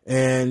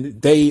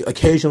 And they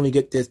occasionally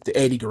get the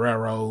Eddie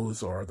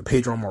Guerreros or the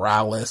Pedro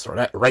Morales or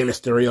that Rey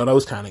Mysterio,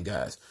 those kind of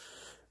guys.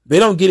 They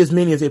don't get as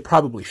many as they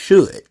probably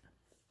should.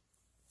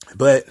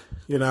 But,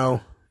 you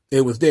know,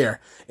 it was there.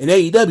 In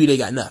AEW, they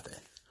got nothing.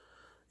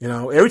 You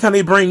know, every time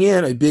they bring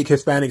in a big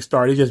Hispanic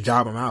star, they just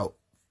job them out.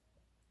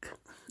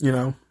 You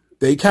know,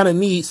 they kind of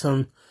need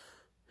some,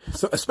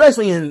 so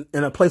especially in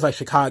a place like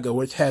Chicago,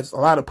 which has a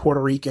lot of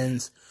Puerto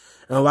Ricans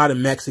and a lot of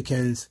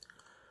Mexicans.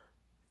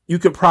 You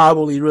could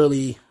probably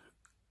really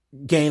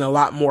gain a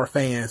lot more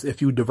fans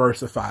if you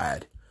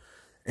diversified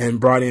and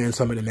brought in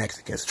some of the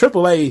Mexicans.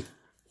 AAA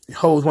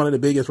holds one of the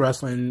biggest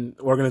wrestling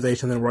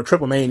organizations in the world.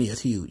 Triple Mania is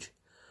huge.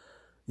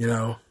 You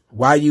know,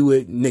 why you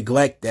would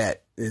neglect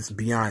that is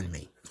beyond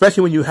me.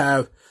 Especially when you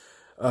have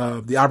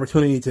the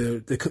opportunity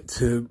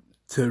to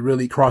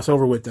really cross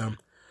over with them,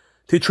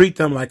 to treat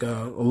them like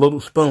a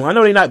little spoon. I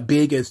know they're not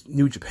big as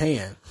New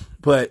Japan,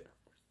 but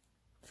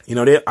you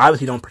know, they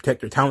obviously don't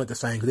protect their talent the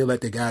same because they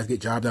let their guys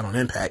get jobbed out on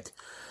Impact,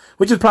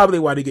 which is probably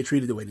why they get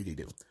treated the way that they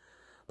do.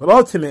 But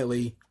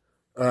ultimately,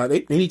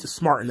 they need to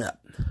smarten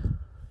up.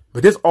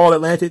 But this All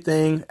Atlantic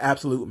thing,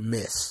 absolute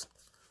miss.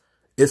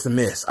 It's a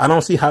miss. I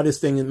don't see how this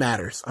thing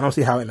matters. I don't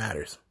see how it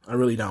matters. I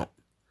really don't.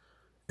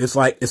 It's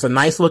like, it's a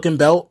nice looking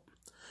belt.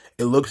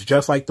 It looks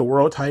just like the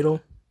world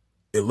title.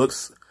 It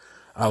looks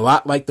a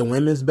lot like the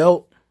women's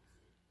belt.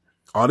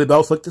 All the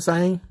belts look the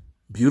same.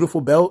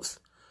 Beautiful belts.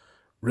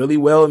 Really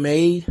well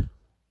made.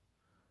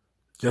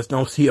 Just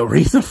don't see a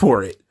reason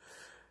for it.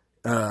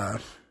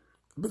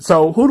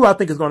 So who do I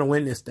think is going to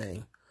win this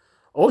thing?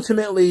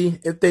 Ultimately,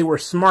 if they were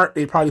smart,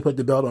 they'd probably put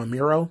the belt on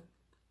Miro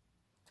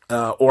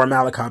or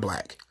Malachi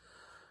Black.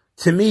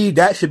 To me,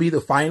 that should be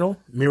the final.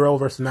 Miro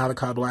versus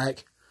Malachi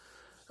Black.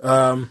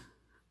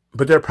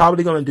 But they're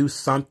probably going to do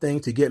something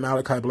to get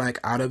Malachi Black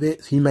out of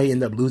it. He may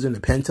end up losing to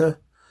Penta.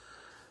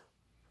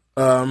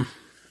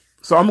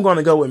 So I'm going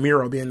to go with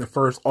Miro being the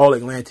first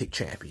All-Atlantic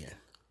champion.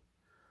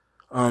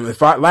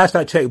 Last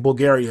I checked,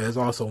 Bulgaria is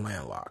also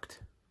landlocked.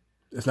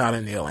 It's not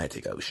in the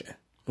Atlantic Ocean.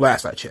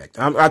 Last I checked.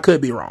 I could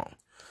be wrong.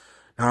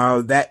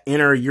 Now, that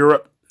inner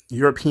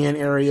European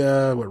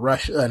area with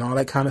Russia and all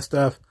that kind of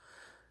stuff,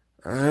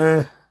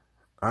 I'm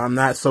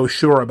not so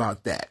sure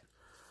about that.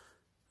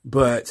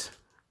 But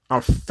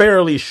I'm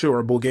fairly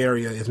sure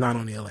Bulgaria is not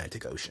on the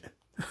Atlantic Ocean.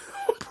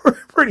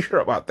 Pretty sure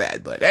about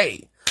that. But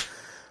hey,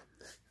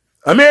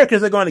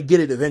 Americans are going to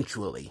get it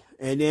eventually.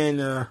 And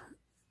then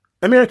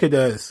America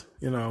does,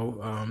 you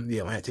know, the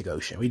Atlantic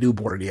Ocean. We do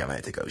border the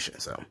Atlantic Ocean.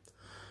 So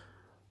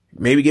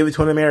maybe give it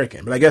to an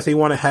American. But I guess they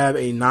want to have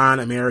a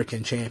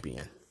non-American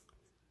champion.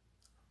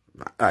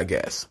 I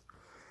guess.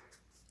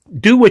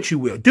 Do what you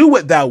will. Do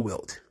what thou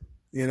wilt.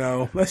 You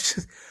know, let's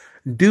just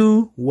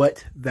do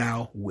what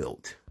thou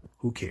wilt.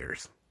 Who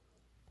cares?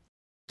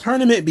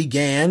 Tournament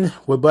began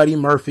with Buddy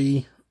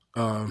Murphy,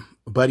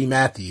 Buddy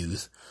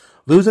Matthews,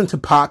 losing to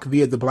Pac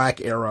via the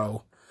Black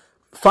Arrow.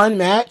 Fun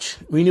match.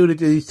 We knew that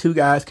these two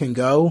guys can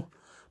go.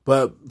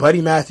 But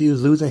Buddy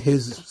Matthews losing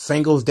his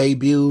singles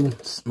debut,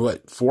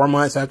 4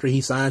 months after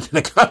he signed to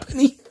the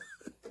company?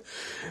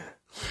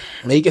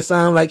 Make it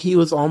sound like he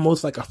was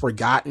almost like a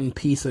forgotten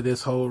piece of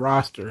this whole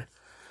roster.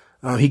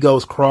 He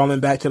goes crawling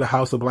back to the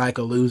House of Black,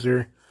 a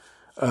loser.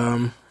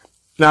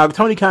 Now,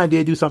 Tony Khan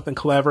did do something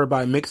clever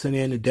by mixing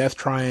in the Death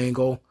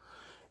Triangle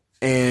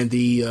and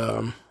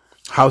the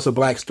House of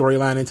Black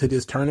storyline into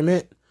this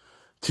tournament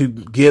to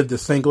give the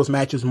singles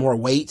matches more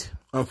weight.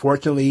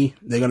 Unfortunately,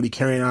 they're going to be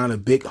carrying on a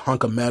big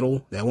hunk of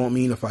metal that won't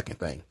mean a fucking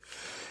thing.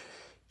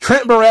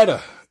 Trent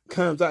Beretta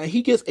comes out and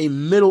he gets a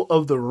middle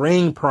of the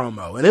ring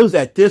promo. And it was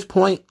at this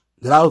point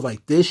that I was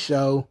like, this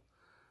show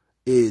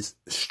is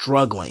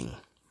struggling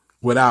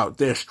without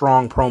their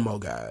strong promo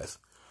guys.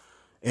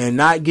 And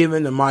not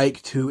giving the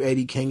mic to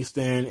Eddie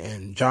Kingston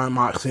and John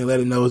Moxley and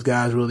letting those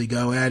guys really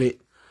go at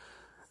it.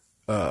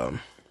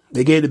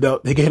 They gave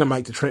the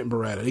mic to Trent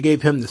Beretta. They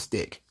gave him the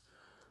stick.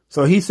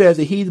 So he says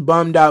that he's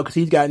bummed out because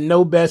he's got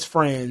no best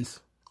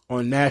friends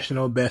on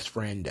National Best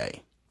Friend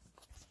Day.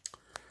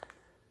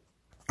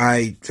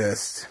 I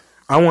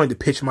wanted to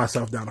pitch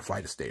myself down a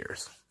flight of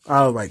stairs.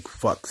 I was like,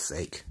 fuck's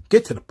sake.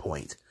 Get to the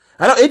point.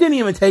 It didn't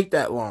even take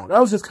that long. I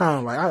was just kind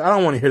of like, I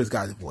don't want to hear this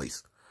guy's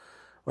voice.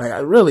 Like, I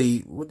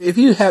really, if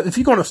you're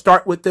going to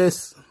start with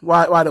this,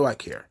 why do I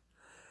care?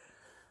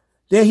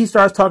 Then he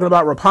starts talking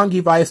about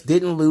Roppongi Vice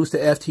didn't lose to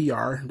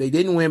FTR. They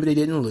didn't win, but they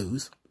didn't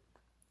lose.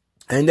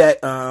 And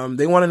that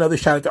they want another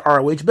shot at the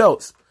ROH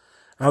belts.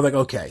 I was like,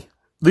 okay,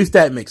 at least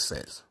that makes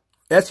sense.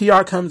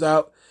 FTR comes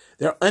out.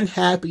 They're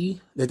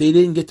unhappy that they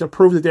didn't get to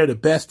prove that they're the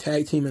best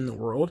tag team in the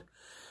world.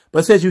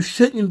 But says you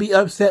shouldn't be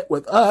upset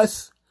with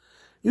us.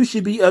 You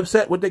should be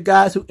upset with the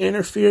guys who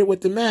interfered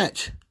with the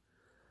match.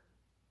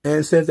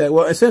 And says that,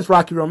 well, since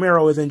Rocky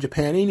Romero is in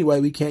Japan anyway,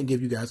 we can't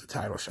give you guys a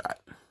title shot.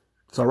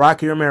 So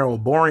Rocky Romero,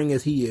 boring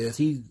as he is,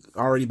 he's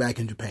already back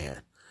in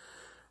Japan.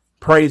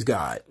 Praise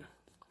God.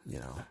 You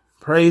know.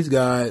 Praise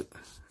God,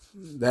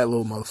 that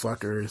little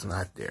motherfucker is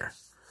not there.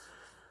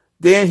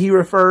 Then he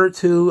referred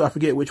to, I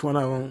forget which one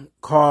of them,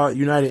 called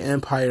United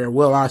Empire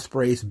Will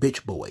Ospreay's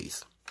bitch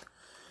boys.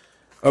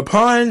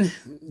 Upon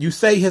you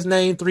say his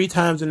name 3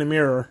 times in the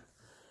mirror,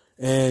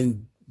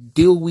 and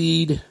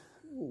Dillweed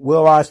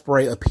Will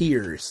Ospreay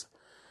appears,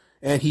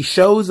 and he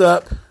shows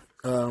up.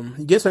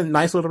 He gets a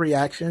nice little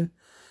reaction.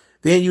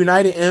 Then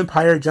United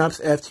Empire jumps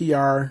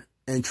FTR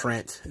and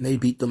Trent, and they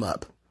beat them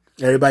up.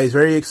 Everybody's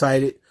very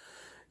excited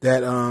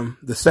that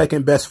the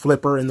second best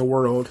flipper in the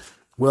world,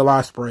 Will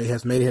Ospreay,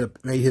 has made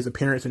his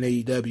appearance in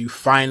AEW.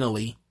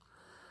 Finally,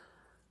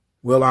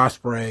 Will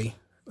Ospreay,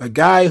 a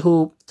guy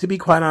who, to be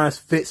quite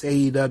honest, fits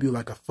AEW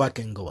like a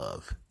fucking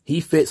glove. He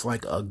fits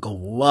like a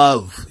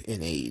glove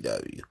in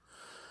AEW.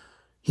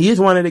 He is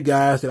one of the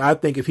guys that I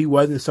think if he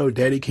wasn't so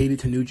dedicated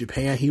to New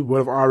Japan, he would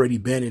have already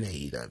been in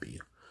AEW.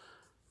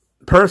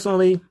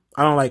 Personally,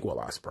 I don't like Will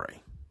Ospreay.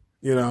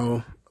 You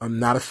know, I'm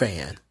not a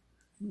fan.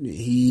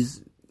 He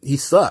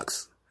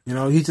sucks. You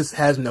know, he just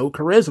has no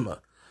charisma.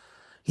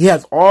 He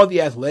has all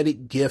the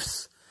athletic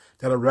gifts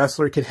that a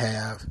wrestler could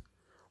have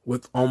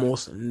with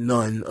almost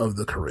none of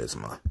the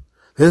charisma.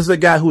 This is a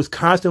guy who's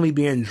constantly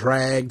being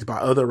dragged by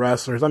other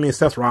wrestlers. I mean,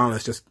 Seth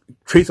Rollins just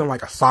treats him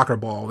like a soccer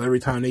ball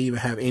every time they even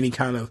have any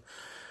kind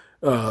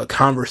of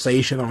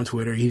conversation on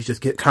Twitter. He's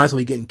just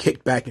constantly getting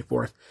kicked back and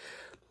forth.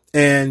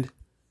 And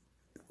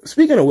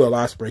speaking of Will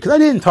Ospreay, because I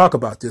didn't talk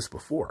about this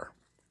before,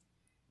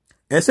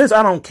 and since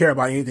I don't care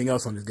about anything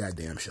else on this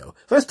goddamn show,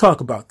 so let's talk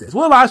about this.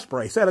 Will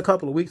Ospreay said a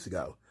couple of weeks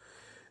ago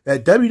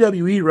that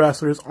WWE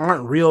wrestlers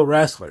aren't real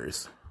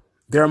wrestlers.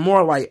 They're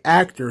more like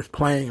actors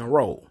playing a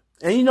role.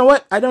 And you know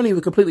what? I don't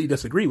even completely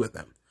disagree with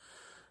him.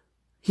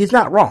 He's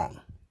not wrong.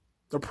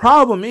 The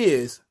problem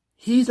is,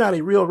 he's not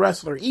a real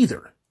wrestler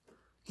either.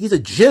 He's a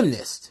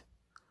gymnast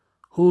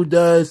who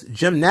does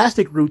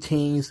gymnastic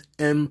routines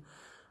and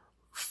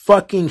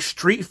fucking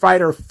Street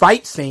Fighter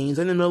fight scenes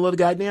in the middle of the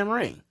goddamn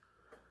ring.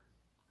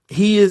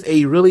 He is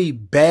a really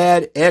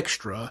bad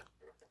extra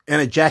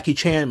in a Jackie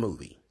Chan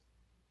movie.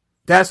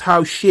 That's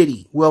how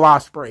shitty Will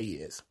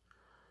Ospreay is.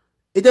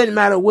 It doesn't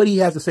matter what he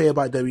has to say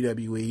about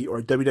WWE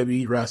or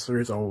WWE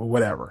wrestlers or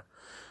whatever.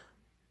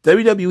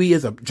 WWE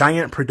is a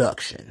giant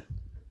production.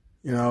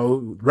 You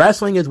know,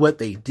 wrestling is what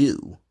they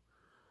do.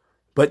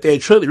 But they're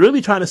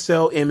really trying to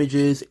sell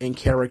images and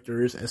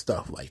characters and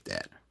stuff like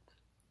that.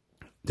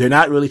 They're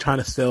not really trying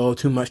to sell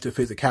too much to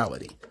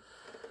physicality.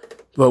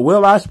 But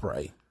Will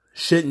Ospreay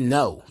should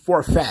know for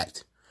a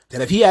fact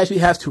that if he actually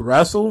has to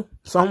wrestle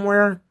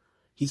somewhere,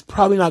 he's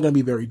probably not going to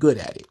be very good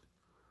at it.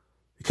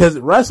 Because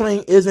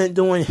wrestling isn't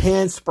doing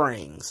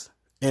handsprings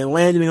and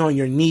landing on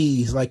your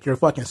knees like you're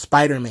fucking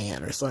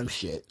Spider-Man or some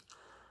shit.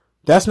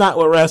 That's not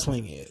what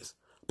wrestling is.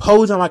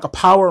 Posing like a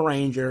Power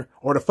Ranger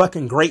or the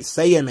fucking Great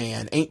Saiyan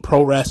Man ain't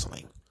pro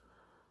wrestling.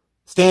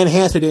 Stan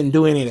Hansen didn't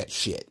do any of that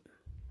shit.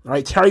 All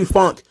right, Terry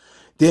Funk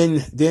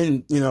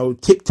didn't, you know,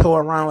 tiptoe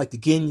around like the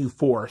Ginyu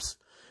Force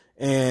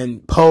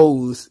and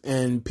pose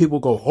and people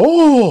go,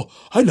 oh,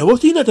 I never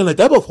seen nothing like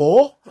that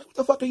before. What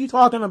the fuck are you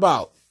talking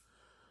about?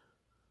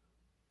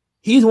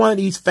 He's one of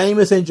these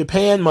famous in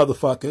Japan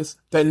motherfuckers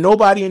that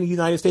nobody in the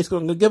United States is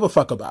going to give a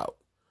fuck about.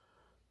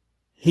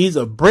 He's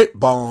a Brit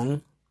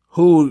Bong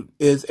who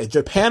is a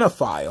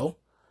Japanophile,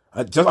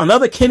 just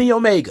another Kenny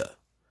Omega.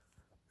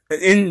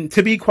 And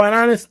to be quite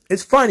honest,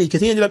 it's funny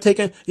because he ended up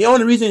taking, the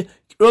only reason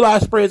Will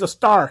Ospreay is a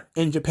star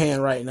in Japan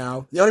right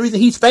now, the only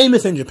reason he's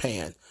famous in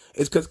Japan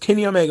is because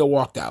Kenny Omega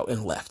walked out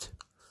and left.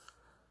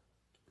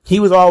 He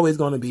was always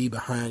going to be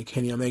behind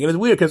Kenny Omega. And it's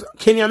weird because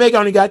Kenny Omega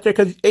only got there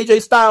because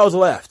AJ Styles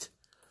left.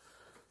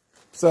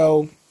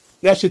 So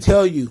that should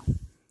tell you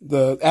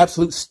the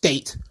absolute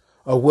state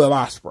of Will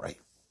Ospreay.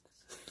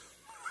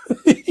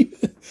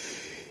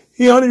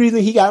 The only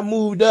reason he got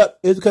moved up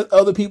is because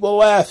other people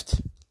left.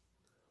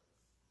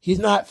 He's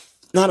not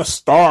a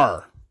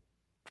star.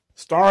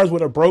 Stars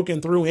would have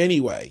broken through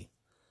anyway.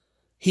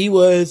 He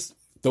was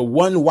the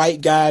one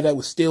white guy that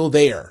was still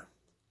there.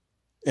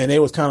 And it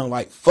was kind of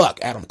like, fuck,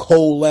 Adam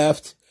Cole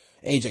left.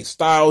 AJ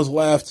Styles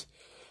left.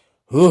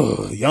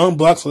 Young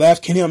Bucks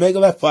left. Kenny Omega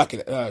left. Fuck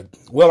it.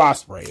 Will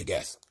Ospreay, I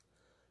guess.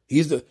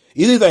 He's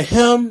either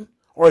him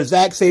or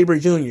Zack Sabre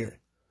Jr.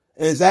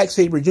 And Zack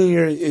Sabre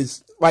Jr.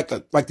 is like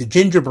the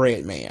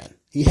gingerbread man.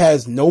 He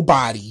has no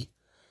body.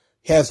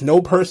 He has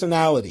no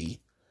personality.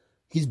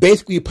 He's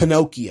basically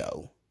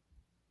Pinocchio.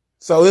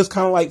 So it's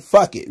kind of like,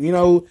 fuck it. You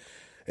know,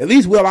 at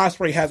least Will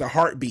Ospreay has a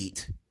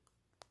heartbeat.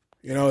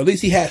 You know, at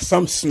least he has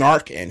some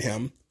snark in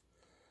him.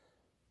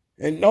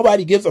 And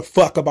nobody gives a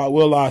fuck about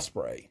Will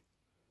Ospreay.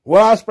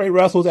 Will Ospreay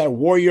wrestles at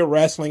Warrior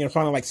Wrestling in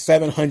front of like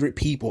 700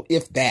 people,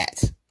 if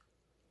that.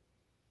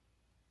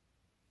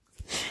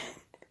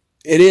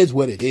 It is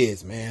what it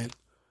is, man.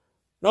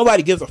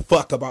 Nobody gives a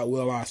fuck about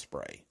Will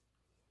Ospreay.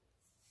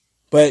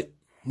 But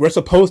we're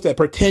supposed to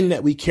pretend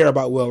that we care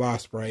about Will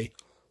Ospreay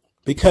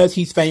because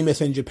he's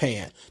famous in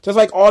Japan. Just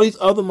like all these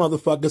other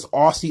motherfuckers,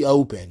 Aussie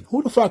Open.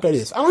 Who the fuck are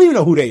this? I don't even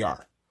know who they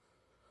are.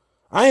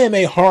 I am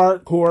a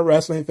hardcore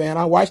wrestling fan.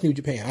 I watch New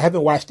Japan. I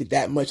haven't watched it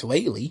that much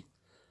lately.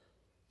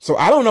 So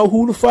I don't know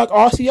who the fuck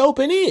Aussie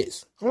Open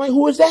is. I'm like,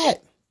 who is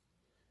that?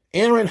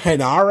 Aaron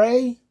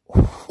Henare?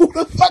 Who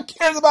the fuck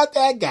cares about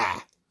that guy?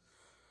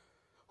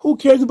 Who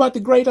cares about the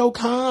Great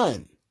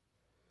Okan?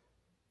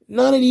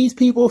 None of these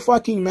people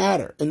fucking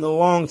matter in the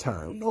long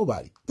term.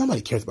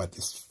 Nobody cares about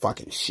this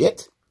fucking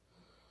shit.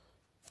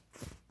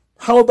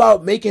 How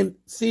about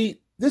see,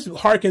 this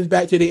harkens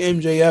back to the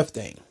MJF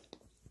thing,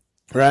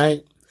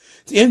 right?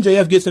 The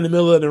MJF gets in the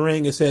middle of the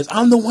ring and says,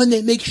 I'm the one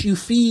that makes you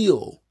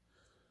feel.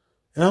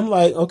 And I'm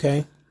like,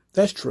 okay,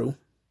 that's true.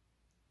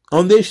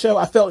 On this show,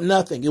 I felt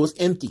nothing. It was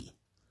empty.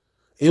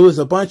 It was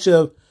a bunch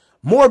of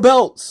more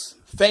belts,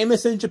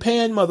 famous in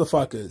Japan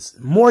motherfuckers,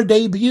 more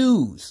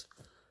debuts.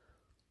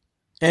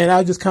 And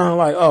I just kind of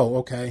like, oh,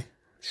 okay.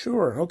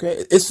 Sure,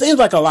 okay. It seems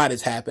like a lot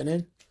is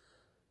happening,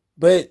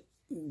 but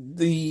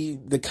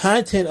the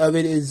content of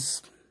it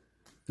is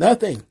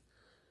nothing.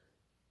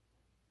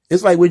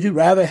 It's like, would you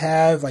rather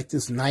have like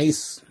this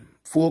nice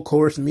full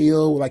course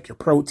meal with like your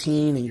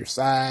protein and your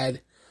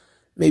side,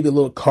 maybe a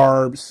little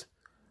carbs,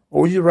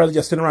 or would you rather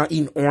just sit around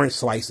eating orange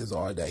slices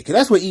all day? Because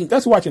that's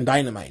what watching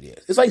Dynamite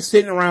is. It's like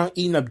sitting around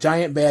eating a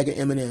giant bag of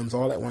M&Ms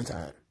all at one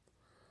time.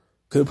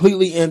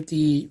 Completely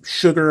empty,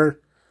 sugar,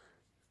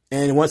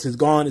 and once it's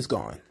gone, it's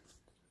gone.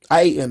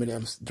 I ate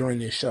M&Ms during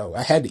this show.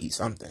 I had to eat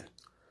something.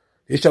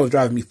 This show was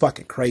driving me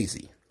fucking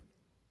crazy.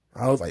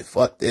 I was like,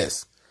 fuck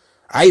this.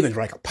 I even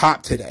drank a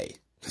pop today.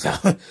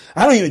 I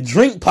don't even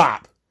drink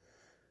pop.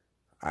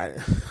 I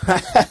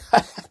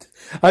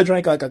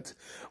drank like a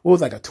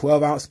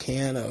 12-ounce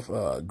can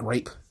of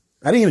grape.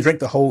 I didn't even drink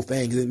the whole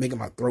thing because it making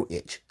my throat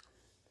itch.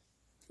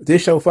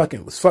 This show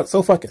was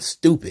so fucking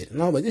stupid.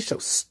 And I was like, this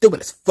show's stupid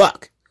as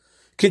fuck.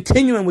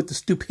 Continuing with the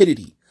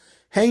stupidity.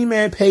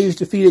 Hangman Page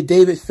defeated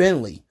David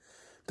Finlay,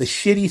 the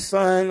shitty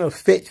son of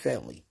Fit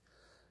Finlay.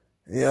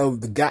 You know,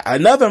 the guy,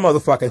 another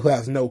motherfucker who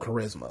has no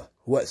charisma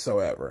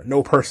whatsoever,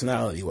 no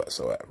personality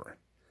whatsoever.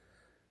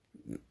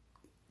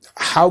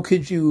 How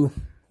could you,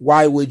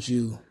 why would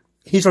you?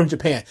 He's from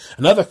Japan.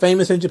 Another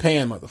famous in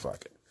Japan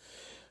motherfucker.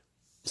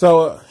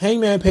 So,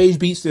 Hangman Page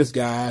beats this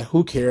guy.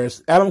 Who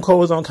cares? Adam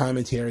Cole is on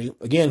commentary.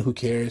 Again, who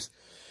cares?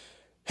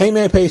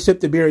 Hangman Page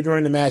sipped the beer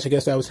during the match. I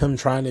guess that was him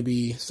trying to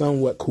be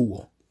somewhat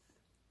cool.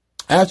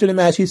 After the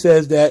match, he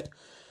says that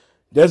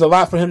there's a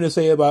lot for him to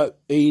say about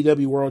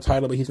AEW World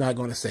Title, but he's not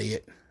going to say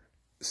it.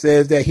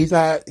 Says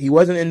that he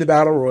wasn't in the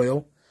Battle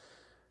Royal,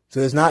 so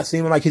it's not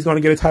seeming like he's going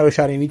to get a title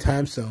shot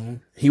anytime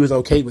soon. He was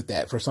okay with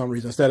that for some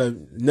reason. Instead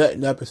of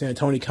nutting up and saying,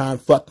 Tony Khan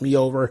fucked me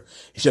over,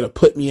 he should have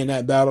put me in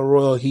that Battle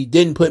Royal. He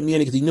didn't put me in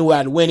it because he knew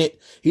I'd win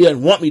it. He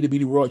doesn't want me to be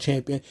the world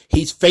champion.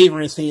 He's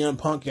favoring CM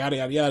Punk, yada,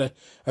 yada, yada.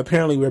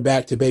 Apparently, we're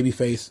back to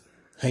babyface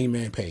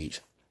Hangman Page.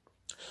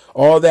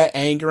 All that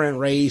anger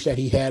and rage that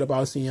he had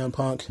about CM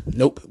Punk,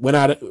 nope, went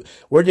out.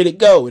 Where did it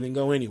go? It didn't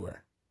go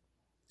anywhere.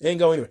 It didn't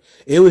go anywhere.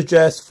 It was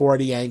just for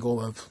the angle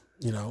of,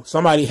 you know,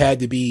 somebody had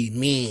to be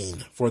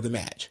mean for the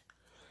match.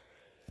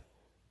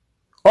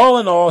 All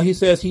in all, he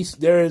says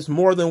there is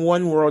more than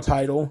one world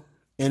title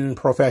in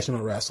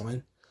professional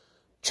wrestling.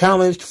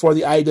 Challenged for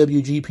the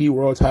IWGP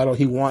world title,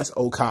 he wants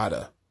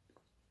Okada.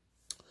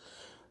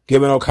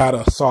 Giving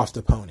Okada a soft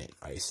opponent,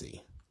 I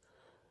see.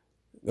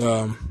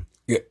 Yeah,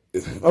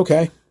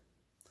 okay.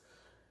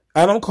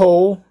 Adam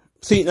Cole,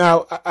 see,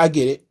 now, I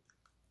get it.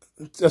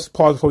 Just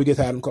pause before we get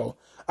to Adam Cole.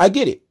 I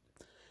get it.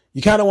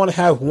 You kind of want to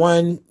have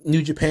one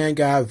New Japan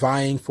guy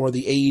vying for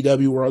the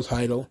AEW World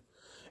title,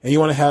 and you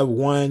want to have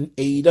one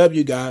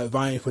AEW guy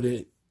vying for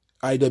the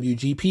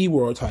IWGP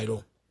World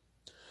title.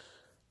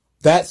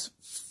 That's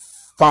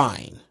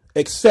fine,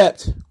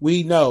 except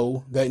we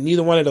know that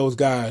neither one of those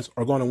guys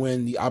are going to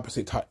win the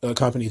opposite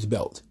company's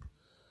belt.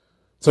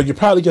 So you're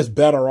probably just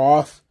better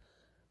off,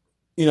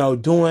 you know,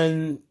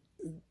 doing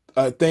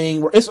a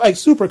thing where it's like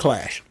Super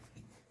Clash.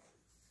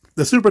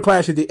 The Super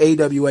Clash is the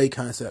AWA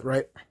concept,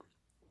 right?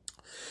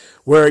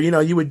 Where, you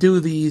know, you would do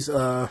these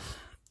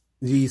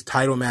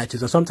title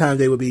matches, and sometimes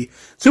they would be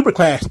Super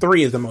Clash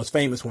 3 is the most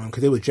famous one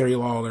because it was Jerry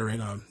Lawler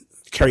and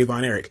Kerry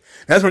Von Erich.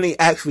 That's when they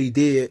actually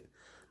did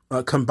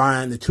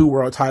combine the two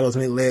world titles,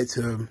 and it led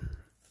to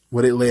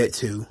what it led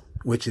to,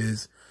 which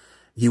is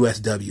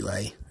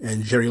USWA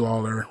and Jerry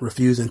Lawler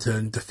refusing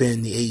to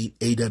defend the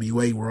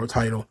AWA world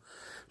title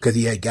because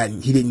he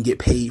didn't get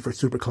paid for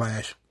Super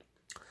Clash.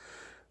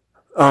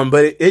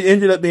 But it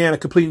ended up being a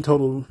complete and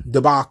total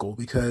debacle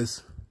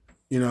because,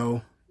 you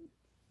know,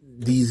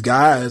 these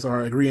guys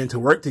are agreeing to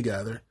work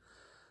together.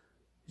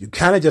 You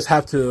kind of just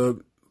have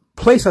to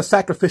place a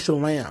sacrificial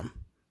lamb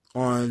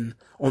on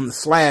the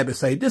slab and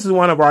say, this is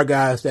one of our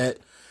guys that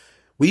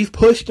we've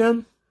pushed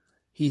him.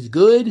 He's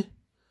good.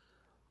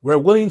 We're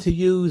willing to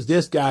use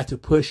this guy to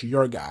push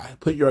your guy,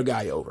 put your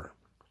guy over.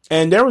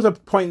 And there was a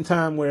point in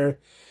time where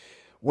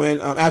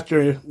when,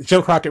 after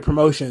Jim Crockett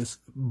Promotions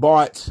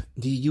bought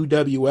the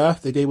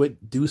UWF, that they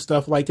would do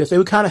stuff like this. They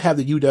would kind of have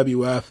the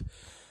UWF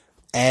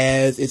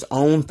as its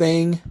own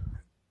thing,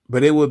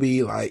 but it would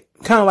be like,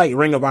 kind of like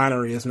Ring of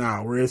Honor is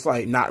now, where it's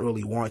like not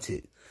really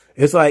wanted.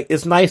 It's like,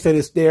 it's nice that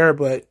it's there,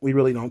 but we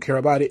really don't care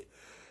about it.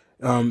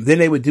 Then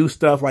they would do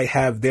stuff like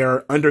have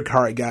their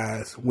undercard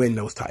guys win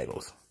those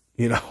titles.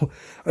 You know,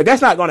 like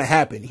that's not going to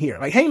happen here.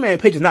 Like Hangman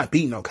Page is not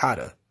beating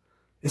Okada.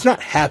 It's not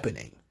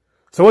happening.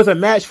 So it's a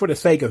match for the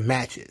sake of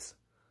matches.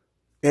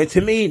 And to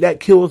me, that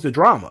kills the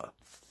drama.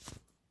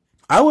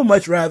 I would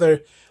much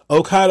rather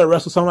Okada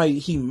wrestle somebody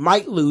he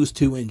might lose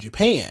to in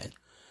Japan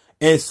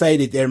and say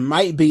that there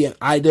might be an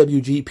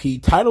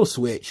IWGP title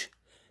switch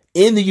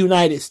in the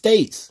United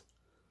States.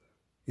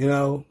 You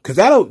know, because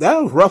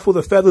that'll ruffle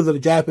the feathers of the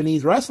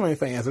Japanese wrestling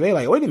fans. And they're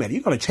like, wait a minute,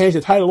 you're going to change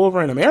the title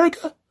over in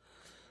America?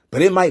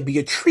 But it might be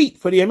a treat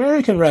for the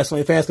American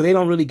wrestling fans because they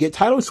don't really get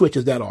title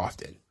switches that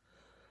often.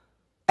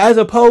 As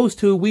opposed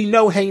to, we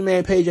know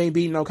Hangman Page ain't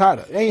beating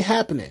Okada. It ain't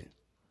happening.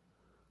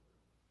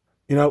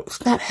 You know,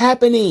 it's not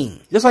happening.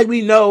 Just like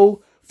we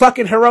know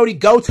Fucking Hirooki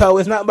Goto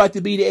is not about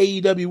to be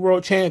the AEW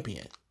World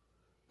Champion.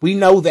 We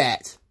know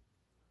that.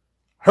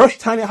 Hiroshi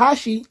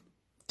Tanahashi,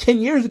 10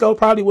 years ago,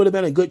 probably would have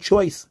been a good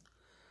choice.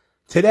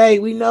 Today,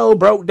 we know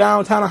broke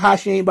down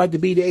Tanahashi ain't about to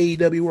be the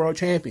AEW World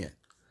Champion.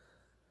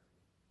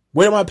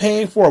 What am I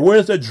paying for?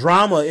 Where's the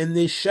drama in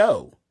this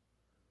show?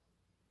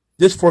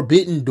 This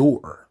forbidden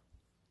door.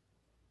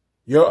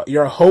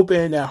 You're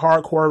hoping that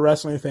hardcore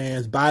wrestling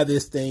fans buy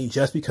this thing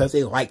just because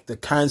they like the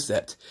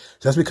concept,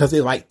 just because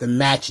they like the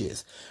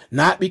matches,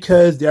 not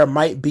because there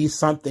might be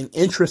something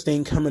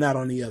interesting coming out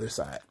on the other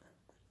side.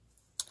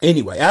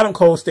 Anyway, Adam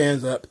Cole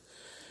stands up,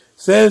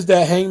 says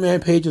that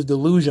Hangman Page is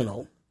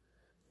delusional,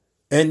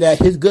 and that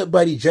his good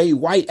buddy Jay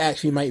White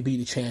actually might be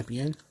the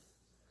champion,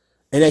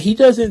 and that he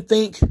doesn't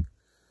think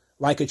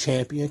like a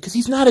champion, because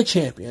he's not a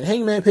champion.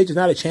 Hangman Page is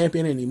not a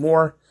champion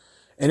anymore.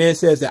 And then it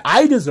says that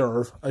I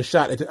deserve a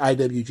shot at the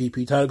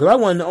IWGP title because I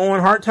won the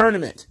Owen Hart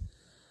tournament.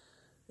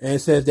 And it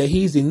says that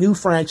he's the new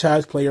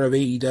franchise player of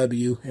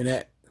AEW, and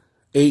that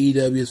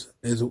AEW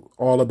is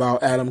all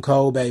about Adam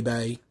Cole,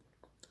 baby.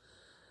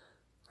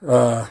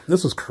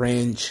 This was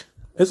cringe.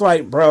 It's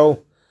like,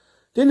 bro,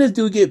 didn't this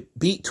dude get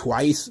beat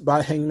twice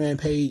by Hangman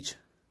Page?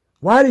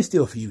 Why are they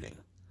still feuding?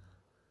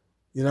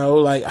 You know,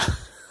 like,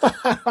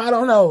 I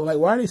don't know. Like,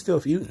 why are they still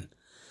feuding?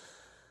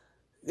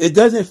 It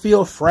doesn't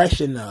feel fresh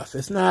enough.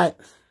 It's not.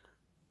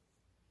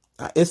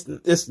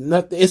 It's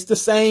not. It's the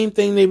same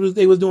thing they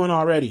was doing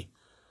already.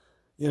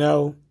 You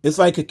know, it's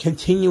like a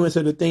continuance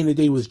of the thing that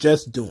they was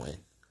just doing.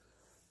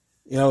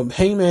 You know,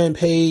 Hangman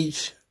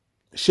Page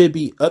should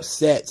be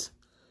upset.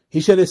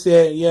 He should have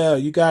said, "Yeah,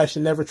 you guys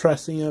should never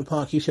trust CM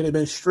Punk." He should have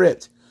been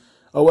stripped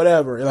or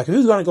whatever. Like, if he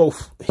was gonna go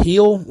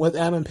heel with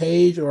Adam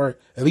Page or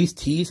at least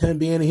tease him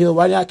being a heel,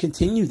 why not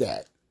continue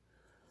that?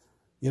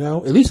 You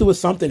know, at least it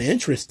was something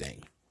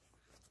interesting.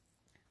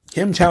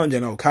 Him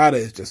challenging Okada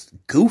is just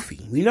goofy.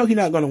 We know he's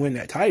not going to win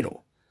that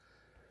title.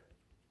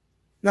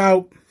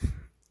 Now,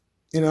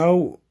 you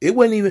know, it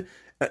wouldn't even...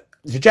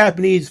 the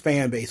Japanese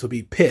fan base would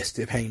be pissed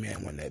if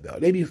Hangman won that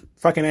belt. They'd be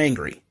fucking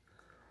angry.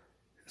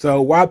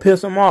 So why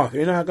piss them off?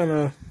 You're not going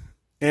to...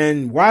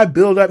 And why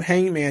build up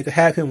Hangman to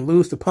have him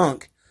lose to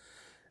Punk,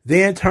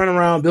 then turn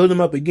around, build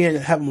him up again,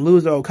 and have him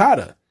lose to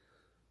Okada?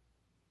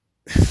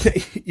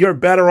 You're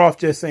better off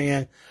just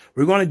saying,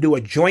 we're going to do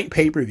a joint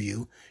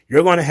pay-per-view.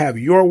 You're going to have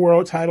your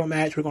world title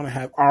match. We're going to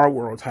have our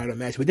world title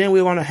match. But then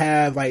we're going to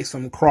have like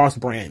some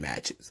cross-brand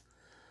matches,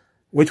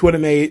 which would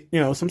have made, you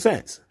know, some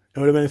sense. It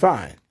would have been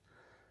fine.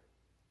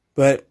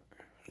 But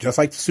just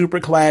like the Super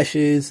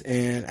Clashes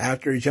and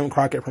after Jim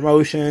Crockett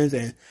Promotions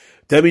and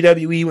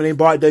WWE, when they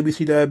bought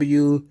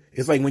WCW,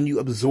 it's like when you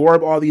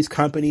absorb all these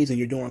companies and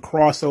you're doing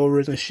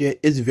crossovers and shit,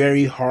 it's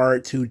very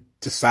hard to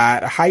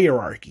decide a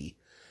hierarchy.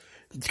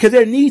 Because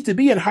there needs to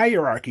be a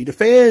hierarchy. The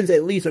fans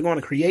at least are going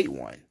to create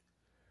one.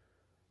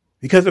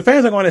 Because the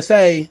fans are going to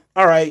say,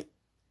 all right,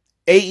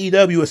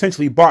 AEW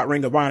essentially bought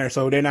Ring of Honor,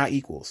 so they're not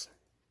equals.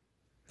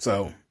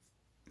 So,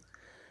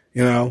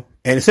 you know,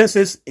 and since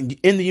it's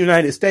in the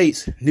United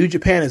States, New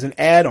Japan is an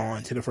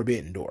add-on to the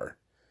Forbidden Door.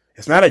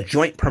 It's not a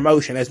joint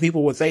promotion, as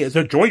people would say. It's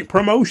a joint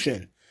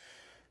promotion.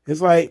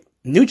 It's like,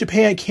 New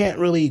Japan can't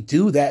really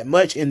do that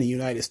much in the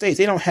United States.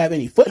 They don't have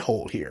any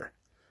foothold here.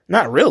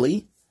 Not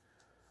really.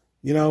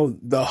 You know,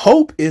 the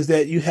hope is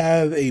that you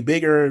have a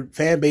bigger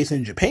fan base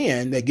in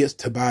Japan that gets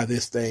to buy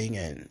this thing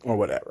and, or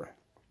whatever.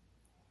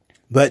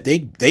 But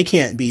they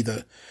can't be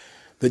the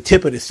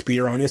tip of the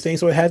spear on this thing,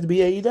 so it has to be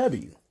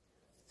AEW.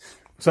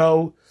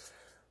 So,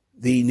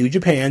 the New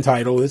Japan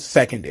title is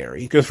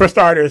secondary. Because for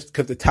starters,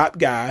 because the top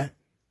guy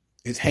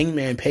is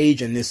Hangman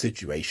Page in this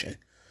situation.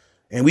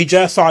 And we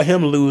just saw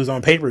him lose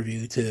on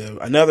pay-per-view to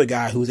another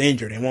guy who's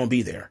injured and won't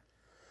be there.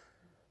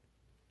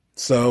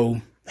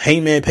 So,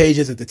 Hangman Page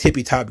isn't the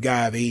tippy top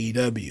guy of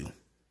AEW.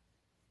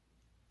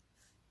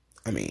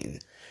 I mean,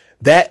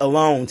 that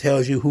alone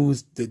tells you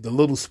who's the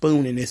little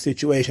spoon in this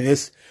situation.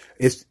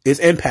 It's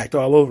Impact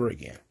all over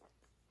again.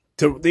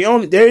 There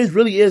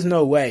really is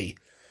no way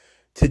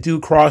to do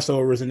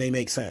crossovers and they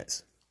make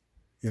sense.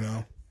 You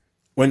know,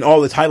 when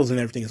all the titles and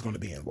everything is going to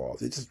be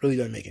involved, it just really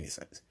doesn't make any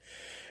sense.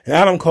 And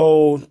Adam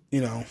Cole,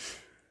 you know,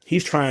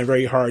 he's trying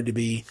very hard to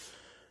be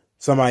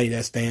somebody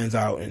that stands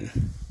out, and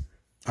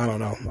I don't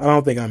know. I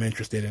don't think I'm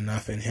interested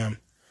enough in him.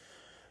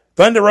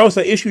 Thunder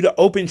Rosa issued an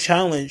open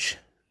challenge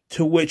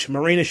to which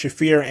Marina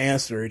Shafir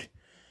answered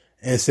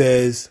and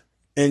says,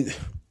 and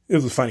it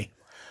was funny,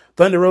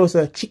 Thunder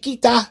Rosa,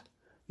 Chiquita,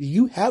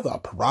 you have a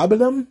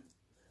problem?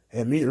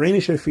 And Marina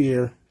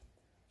Shafir,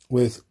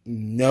 with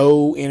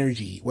no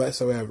energy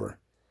whatsoever,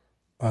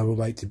 I would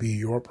like to be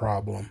your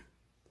problem.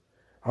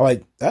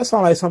 That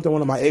sounds like something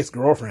one of my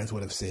ex-girlfriends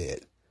would have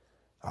said.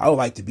 I would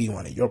like to be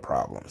one of your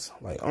problems.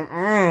 Like,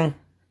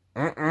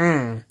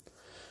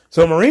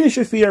 So Marina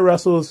Shafir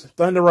wrestles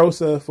Thunder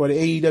Rosa for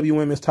the AEW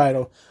Women's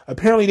title.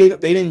 Apparently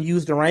they didn't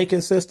use the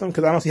ranking system,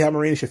 because I don't see how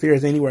Marina Shafir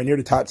is anywhere near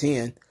the top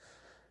 10.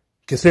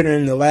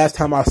 Considering the last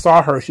time I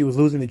saw her, she was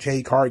losing to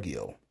Jade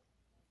Cargill.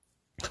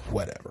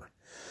 Whatever.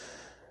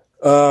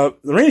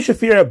 Marina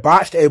Shafir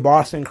botched a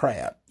Boston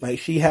Crab. Like,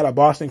 she had a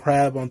Boston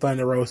Crab on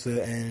Thunder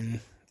Rosa, and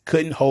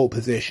couldn't hold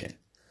position.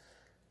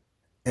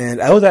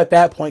 And I was at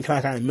that point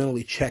kind of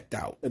mentally checked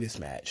out of this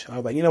match. I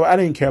was like, you know what? I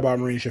didn't care about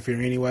Marina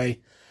Shafir anyway.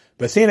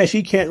 But seeing that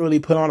she can't really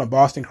put on a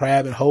Boston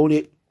Crab and hold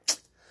it,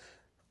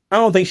 I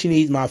don't think she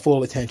needs my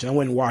full attention. I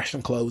went and washed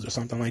some clothes or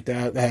something like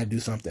that. I had to do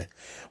something.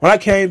 When I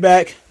came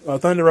back,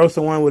 Thunder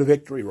Rosa won with a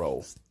victory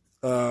roll.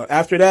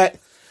 After that,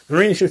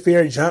 Marina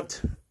Shafir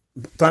jumped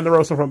Thunder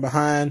Rosa from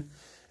behind,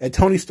 and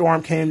Toni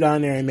Storm came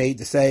down there and made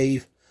the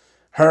save.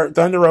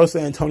 Thunder Rosa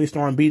and Toni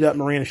Storm beat up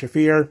Marina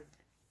Shafir,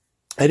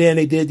 and then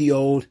they did the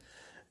old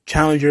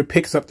challenger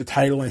picks up the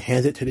title and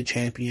hands it to the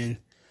champion,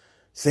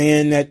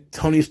 saying that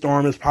Toni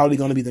Storm is probably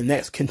going to be the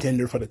next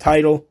contender for the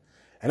title.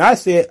 And I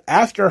said,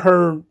 after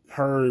her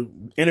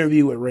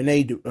interview with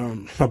Renee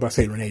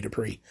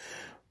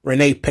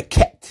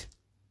Paquette,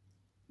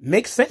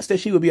 makes sense that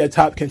she would be a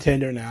top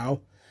contender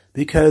now,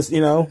 because,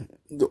 you know,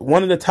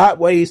 one of the top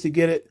ways to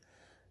get it,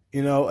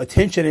 you know,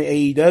 attention in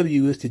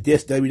AEW is to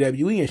diss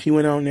WWE. And she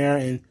went on there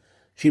and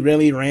she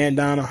really ran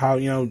down on how,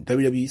 you know,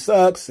 WWE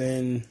sucks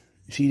and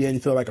she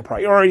didn't feel like a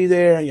priority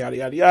there and yada,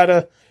 yada,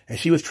 yada. And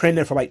she was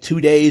trending for like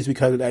 2 days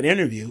because of that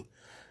interview.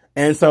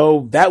 And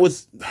so that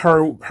was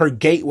her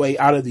gateway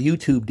out of the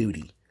YouTube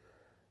duty.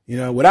 You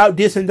know, without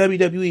dissing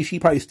WWE,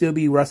 she'd probably still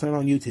be wrestling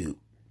on YouTube.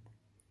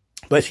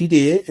 But she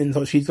did, and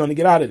so she's going to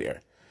get out of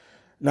there.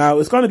 Now,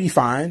 it's going to be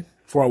fine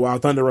for a while.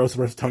 Thunder Rosa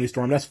versus Toni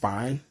Storm, that's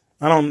fine.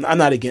 I'm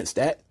not against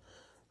that.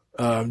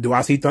 Do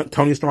I see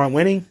Toni Storm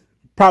winning?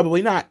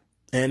 Probably not.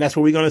 And that's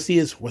what we're going to see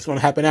is what's going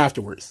to happen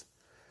afterwards.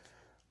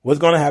 What's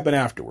going to happen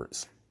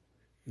afterwards?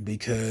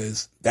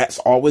 Because that's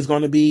always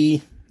going to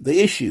be the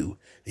issue.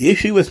 The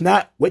issue is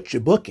not what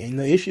you're booking.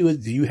 The issue is,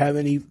 do you have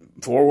any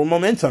forward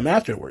momentum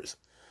afterwards?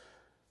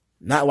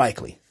 Not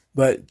likely.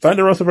 But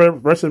Thunder Rosa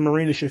versus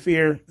Marina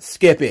Shafir,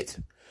 skip it.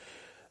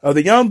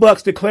 The Young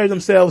Bucks declare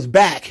themselves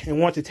back and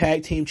want the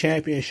tag team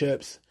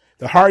championships.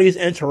 The Hardys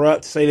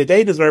interrupt, say that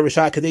they deserve a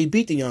shot because they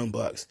beat the Young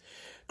Bucks.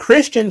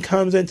 Christian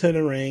comes into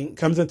the ring,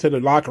 comes into the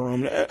locker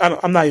room.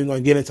 I'm not even going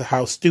to get into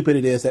how stupid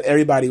it is that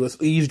everybody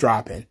was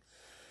eavesdropping.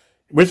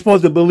 We're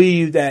supposed to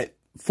believe that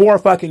 4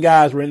 fucking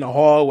guys were in the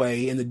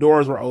hallway and the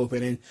doors were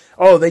open and,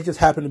 oh, they just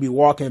happened to be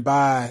walking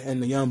by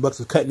and the Young Bucks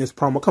was cutting this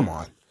promo. Come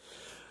on.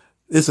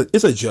 It's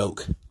a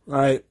joke,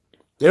 right?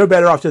 They were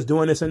better off just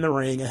doing this in the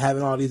ring and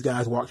having all these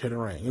guys walk to the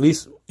ring. At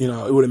least, you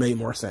know, it would have made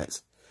more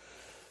sense.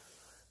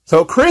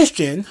 So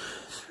Christian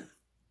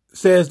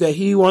says that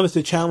he wants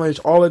to challenge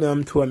all of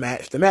them to a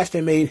match. The match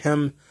that made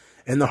him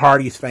and the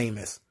Hardys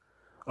famous.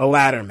 A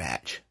ladder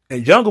match.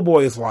 And Jungle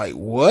Boy is like,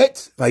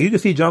 what? Like, you can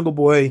see Jungle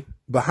Boy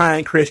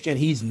behind Christian.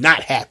 He's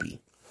not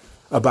happy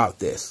about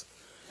this.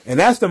 And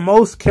that's the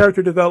most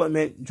character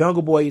development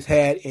Jungle Boy's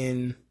had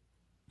in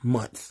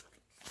months.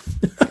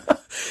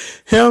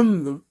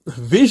 Him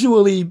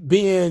visually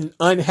being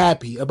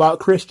unhappy about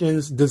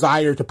Christian's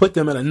desire to put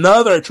them in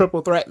another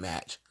triple threat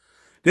match.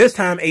 This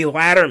time a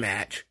ladder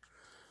match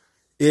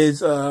is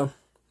the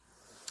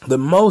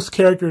most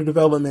character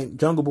development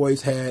Jungle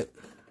Boy's had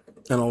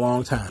in a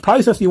long time.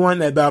 Probably since he won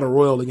that battle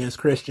royal against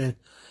Christian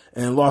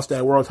and lost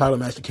that world title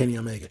match to Kenny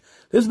Omega.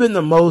 This has been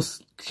the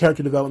most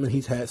character development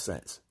he's had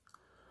since.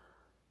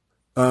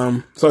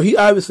 So he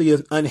obviously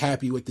is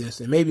unhappy with this,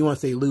 and maybe once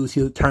they lose,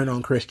 he'll turn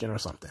on Christian or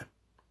something.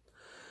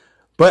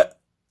 But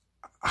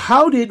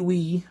how did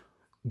we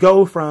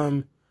go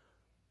from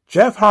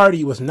Jeff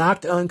Hardy was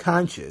knocked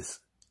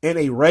unconscious in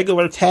a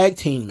regular tag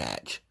team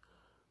match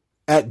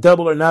at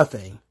Double or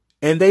Nothing,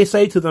 and they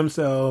say to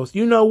themselves,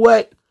 you know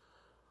what?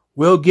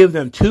 We'll give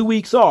them 2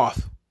 weeks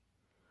off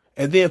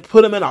and then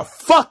put them in a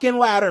fucking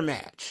ladder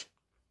match.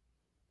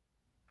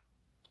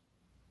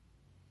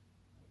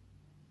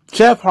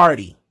 Jeff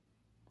Hardy,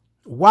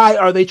 why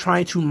are they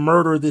trying to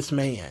murder this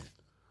man?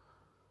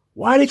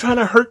 Why are they trying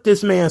to hurt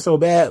this man so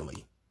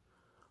badly?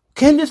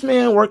 Can this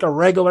man work a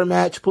regular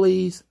match,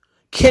 please?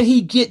 Can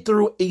he get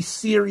through a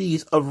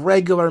series of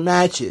regular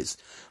matches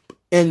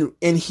and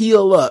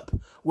heal up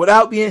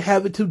without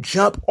having to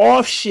jump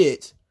off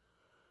shit?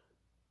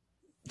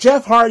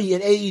 Jeff Hardy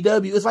in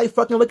AEW is like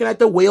fucking looking at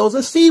the whales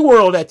of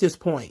SeaWorld at this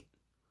point.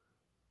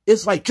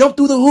 It's like, jump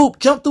through the hoop,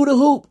 jump through the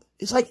hoop.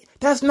 It's like,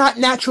 that's not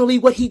naturally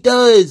what he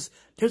does.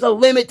 There's a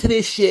limit to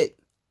this shit.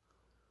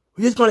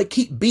 We're just going to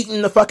keep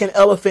beating the fucking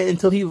elephant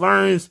until he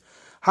learns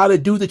how to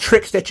do the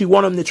tricks that you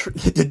want him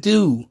to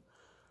do.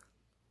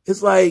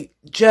 It's like,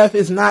 Jeff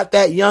is not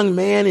that young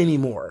man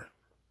anymore.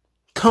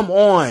 Come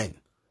on.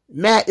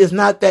 Matt is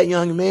not that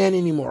young man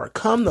anymore.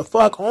 Come the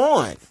fuck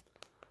on.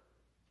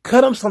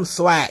 Cut him some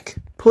slack,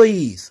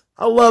 please.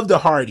 I love the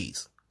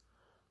Hardys.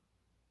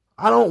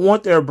 I don't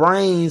want their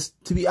brains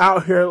to be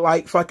out here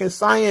like fucking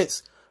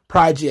science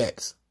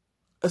projects.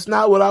 That's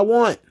not what I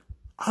want.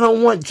 I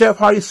don't want Jeff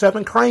Hardy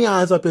shoving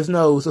crayons up his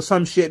nose or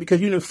some shit because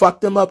you done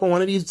fucked him up on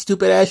one of these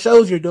stupid ass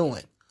shows you're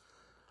doing.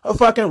 A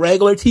fucking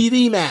regular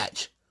TV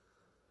match.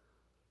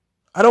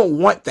 I don't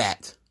want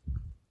that.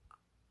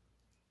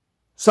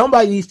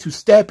 Somebody needs to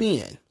step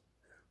in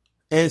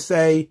and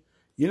say,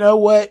 you know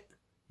what?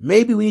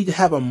 Maybe we need to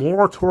have a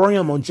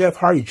moratorium on Jeff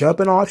Hardy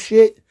jumping off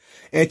shit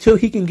until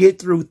he can get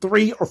through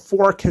 3 or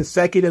 4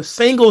 consecutive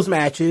singles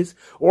matches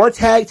or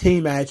tag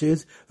team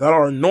matches that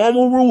are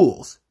normal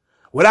rules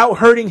without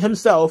hurting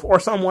himself or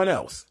someone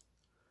else.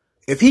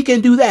 If he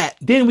can do that,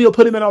 then we'll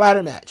put him in a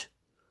ladder match.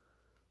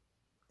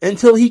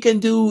 Until he can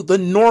do the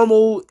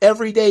normal,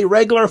 everyday,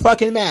 regular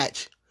fucking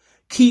match,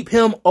 keep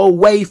him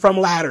away from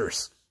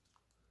ladders.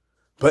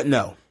 But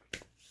no.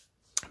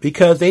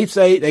 Because they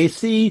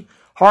see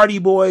Hardy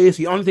Boys,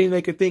 the only thing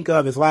they can think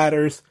of is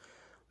ladders.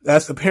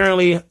 That's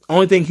apparently the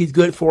only thing he's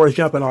good for is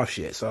jumping off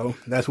shit. So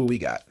that's what we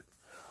got.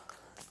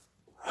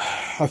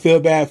 I feel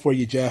bad for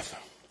you, Jeff.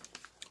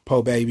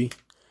 Po baby.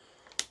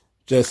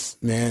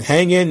 Just, man,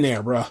 hang in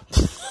there, bro.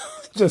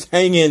 Just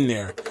hang in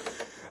there.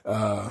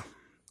 I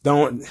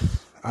don't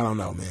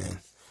know, man.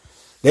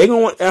 They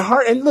gonna want,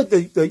 and look,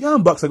 the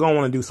Young Bucks are gonna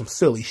want to do some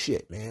silly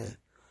shit, man.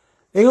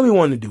 They're gonna be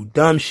wanting to do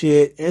dumb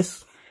shit.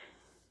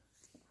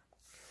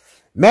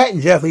 Matt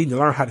and Jeff need to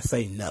learn how to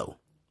say no.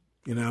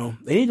 You know,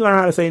 they need to learn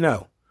how to say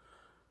no.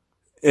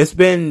 It's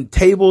been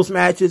tables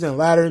matches and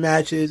ladder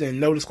matches and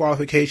no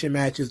disqualification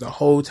matches the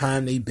whole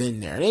time they've been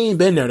there. They ain't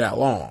been there that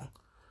long.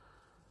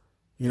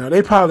 You know,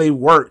 they probably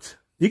worked.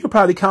 You could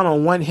probably count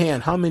on one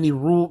hand how many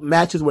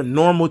matches with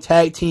normal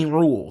tag team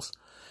rules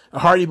the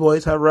Hardy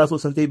Boys have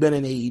wrestled since they've been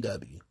in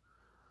AEW.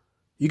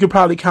 You could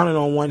probably count it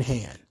on one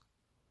hand.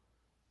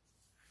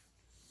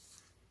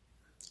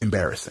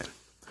 Embarrassing.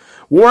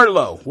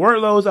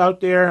 Wardlow's out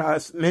there. I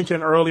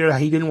mentioned earlier that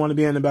he didn't want to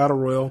be in the Battle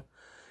Royal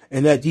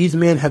and that these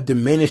men have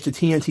diminished the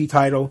TNT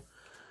title.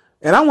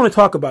 And I want to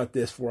talk about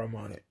this for a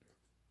moment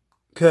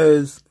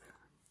because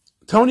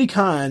Tony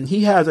Khan,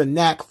 he has a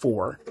knack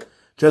for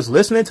just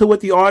listening to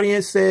what the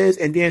audience says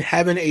and then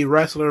having a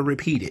wrestler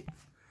repeat it,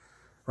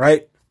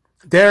 right?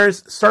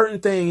 There's certain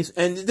things,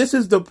 and this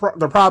is the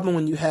problem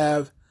when you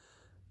have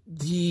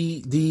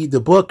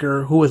the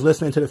booker who is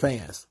listening to the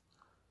fans.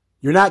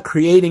 You're not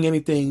creating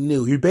anything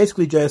new. You're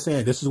basically just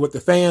saying, this is what the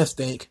fans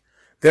think.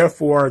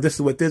 Therefore, this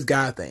is what this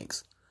guy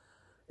thinks.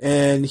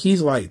 And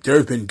he's like,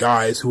 there's been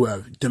guys who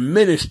have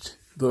diminished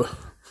the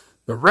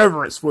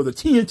reverence for the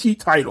TNT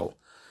title.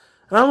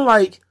 And I'm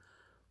like,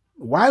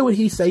 why would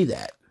he say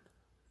that?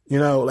 You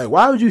know, like,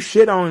 why would you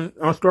shit on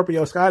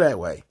Scorpio Sky that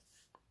way?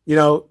 You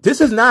know, this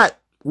is not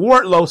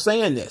Wardlow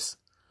saying this.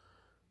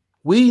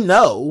 We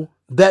know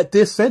that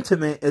this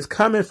sentiment is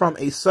coming from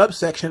a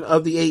subsection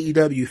of the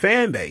AEW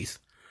fan base.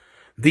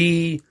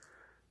 The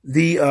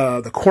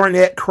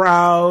Cornette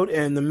crowd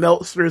and the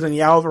Meltzers and the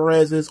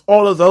Alvarezes,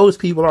 all of those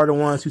people are the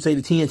ones who say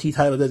the TNT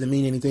title doesn't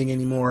mean anything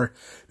anymore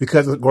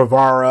because of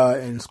Guevara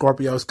and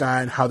Scorpio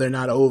Sky and how they're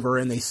not over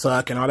and they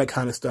suck and all that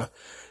kind of stuff.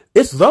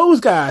 It's those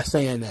guys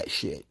saying that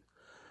shit.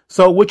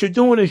 So what you're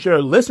doing is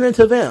you're listening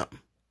to them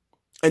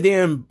and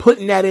then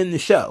putting that in the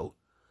show.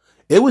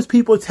 It was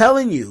people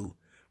telling you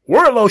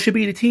Wardlow should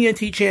be the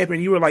TNT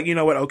champion. You were like, you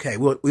know what? Okay,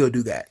 we'll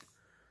do that.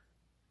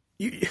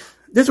 This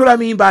is what I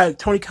mean by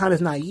Tony Khan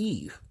is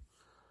naive.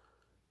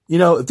 You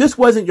know, if this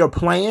wasn't your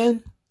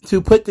plan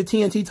to put the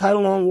TNT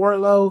title on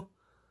Wardlow,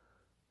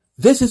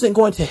 this isn't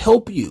going to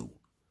help you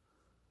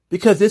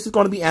because this is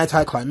going to be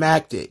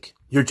anticlimactic.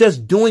 You're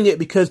just doing it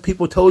because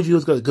people told you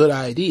it was a good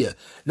idea,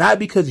 not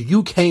because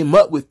you came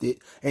up with it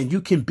and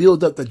you can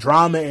build up the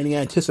drama and the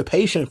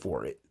anticipation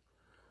for it.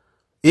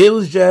 It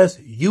was just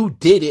you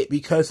did it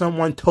because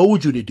someone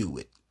told you to do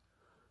it.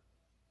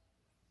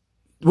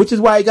 Which is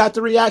why it got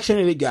the reaction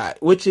that it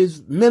got, which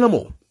is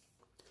minimal.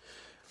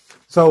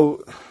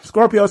 So,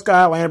 Scorpio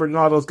Sky, Lambert, and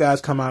all those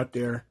guys come out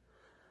there.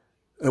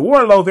 And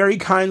Wardlow very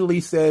kindly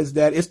says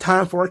that it's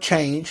time for a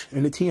change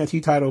in the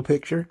TNT title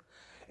picture.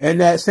 And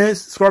that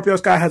since Scorpio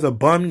Sky has a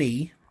bum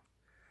knee,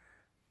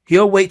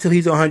 he'll wait till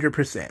he's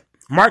 100%.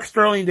 Mark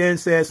Sterling then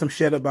says some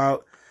shit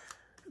about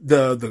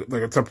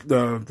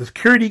the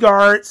security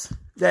guards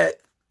that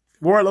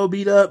Wardlow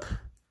beat up.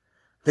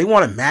 They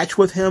want to match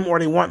with him or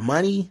they want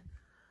money.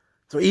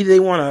 So either they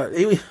want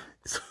to,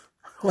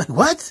 like,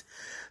 what?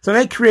 So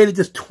they created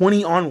this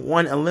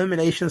 20-on-1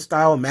 elimination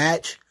style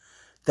match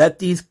that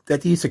these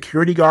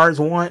security guards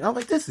want. I'm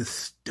like, this is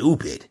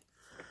stupid.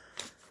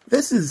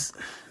 That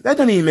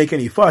doesn't even make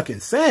any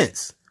fucking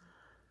sense.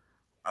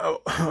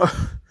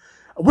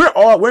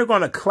 We're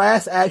going to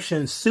class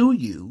action sue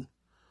you,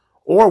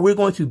 or we're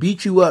going to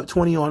beat you up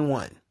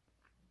 20-on-1.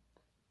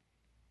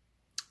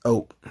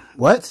 Oh,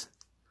 what?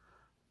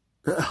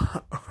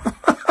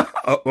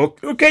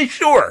 Okay,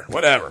 sure,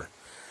 whatever.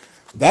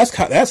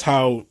 That's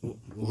how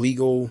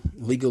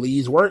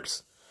legalese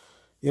works.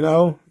 You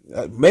know,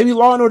 maybe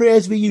Law and Order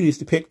SVU needs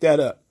to pick that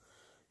up.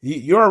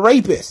 You're a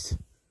rapist,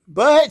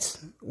 but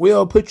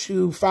we'll put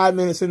you 5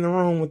 minutes in the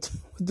room with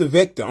the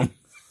victim,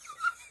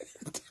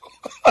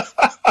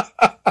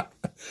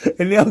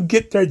 and they'll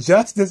get their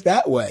justice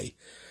that way.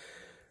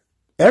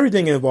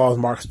 Everything involves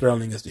Mark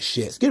Sterling is the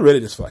shits. Get rid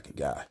of this fucking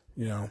guy.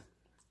 You know,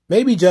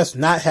 maybe just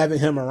not having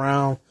him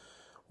around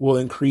will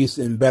increase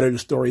and better the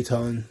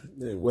storytelling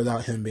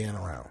without him being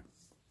around.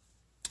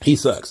 He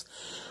sucks.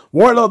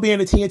 Wardlow being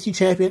the TNT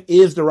champion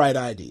is the right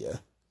idea,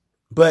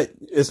 but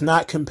it's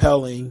not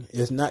compelling.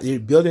 It's not, you're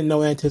building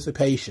no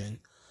anticipation.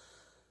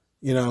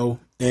 you know,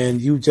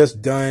 and you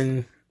just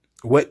done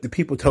what the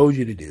people told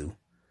you to do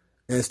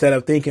instead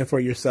of thinking for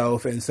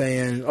yourself and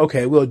saying,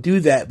 okay, we'll do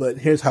that, but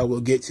here's how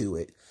we'll get to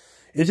it.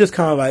 It's just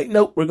kind of like,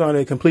 nope, we're going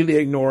to completely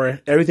ignore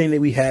everything that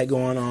we had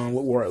going on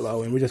with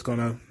Wardlow, and we're just going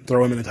to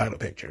throw him in the title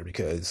picture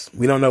because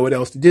we don't know what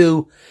else to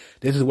do.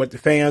 This is what the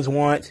fans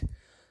want,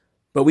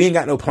 but we ain't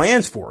got no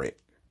plans for it.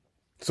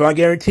 So I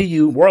guarantee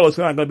you, Wardlow's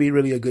not going to be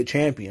really a good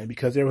champion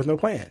because there was no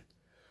plan.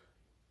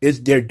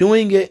 They're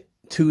doing it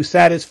to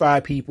satisfy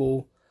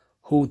people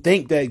who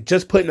think that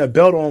just putting a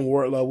belt on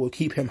Wardlow will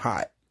keep him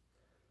hot,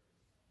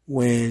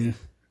 when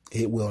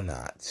it will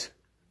not.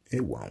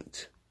 It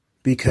won't,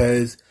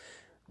 because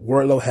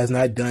Wardlow has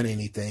not done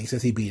anything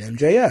since he beat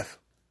MJF.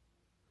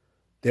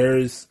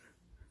 There's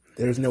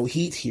no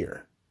heat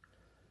here,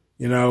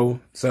 you know.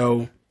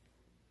 So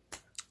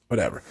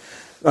whatever.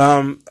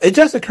 It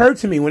just occurred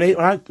to me when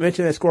I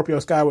mentioned that Scorpio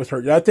Sky was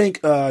hurt. I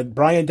think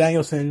Bryan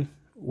Danielson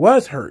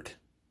was hurt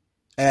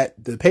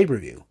at the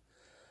pay-per-view.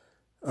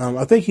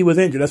 I think he was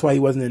injured. That's why he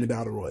wasn't in the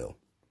Battle Royal.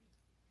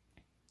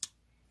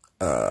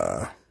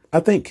 I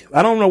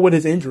don't know what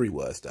his injury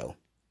was though,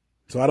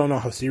 so I don't know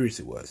how serious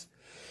it was.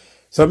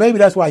 So maybe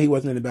that's why he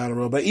wasn't in the Battle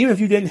Royal. But even if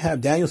you didn't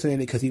have Danielson in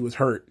it because he was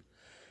hurt,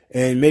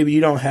 and maybe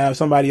you don't have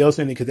somebody else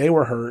in it because they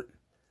were hurt,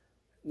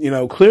 you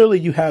know, clearly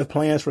you have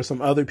plans for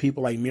some other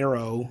people like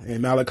Miro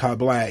and Malachi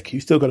Black.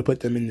 You still got to put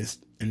them in this,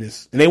 and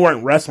they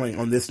weren't wrestling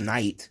on this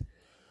night.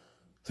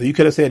 So you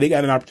could have said they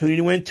got an opportunity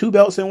to win 2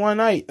 belts in one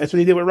night. That's what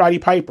they did with Roddy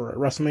Piper at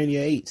WrestleMania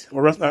 8,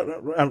 or not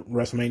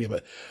WrestleMania,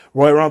 but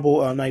Royal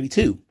Rumble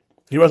 92.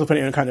 He wrestled for the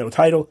Intercontinental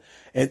title,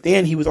 and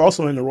then he was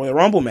also in the Royal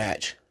Rumble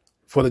match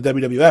for the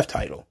WWF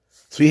title.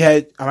 So he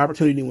had an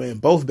opportunity to win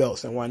both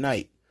belts in one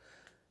night.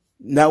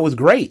 And that was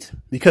great,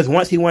 because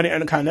once he won the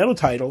Intercontinental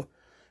title,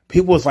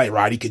 people was like,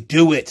 Roddy could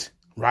do it.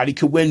 Roddy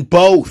could win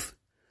both.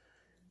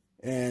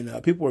 And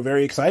people were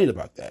very excited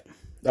about that.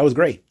 That was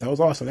great. That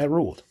was awesome. That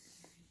ruled.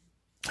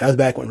 That was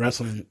back when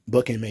wrestling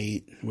booking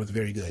was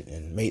very good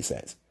and made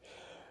sense.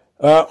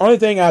 Only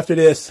thing after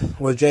this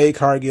was Jade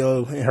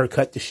Cargill and her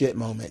cut the shit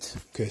moment,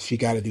 because she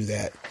got to do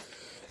that.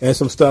 And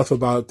some stuff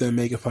about them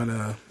making fun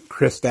of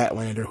Chris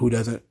Statlander, who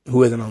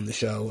isn't on the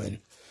show, and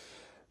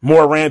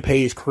more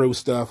Rampage crew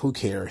stuff. Who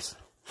cares?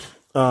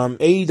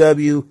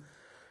 AEW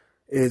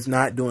is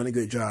not doing a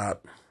good job.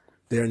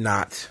 They're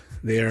not.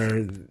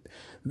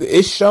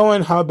 It's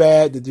showing how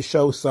bad that the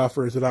show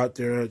suffers without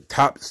their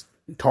top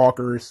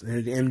talkers,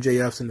 the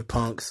MJFs and the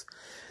Punks.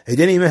 They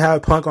didn't even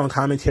have Punk on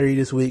commentary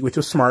this week, which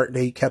was smart.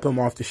 They kept him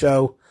off the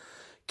show.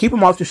 Keep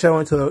him off the show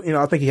until,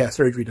 I think he had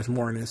surgery this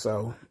morning,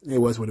 so it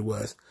was what it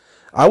was.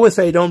 I would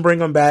say don't bring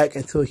him back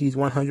until he's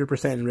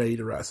 100% ready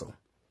to wrestle.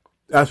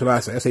 That's what I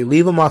say. I say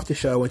leave him off the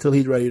show until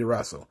he's ready to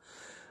wrestle.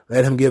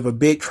 Let him give a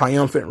big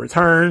triumphant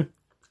return,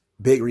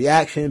 big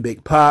reaction,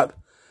 big pop.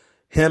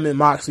 Him and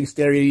Moxley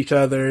stare at each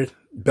other,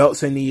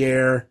 belts in the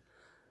air.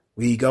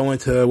 We go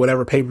into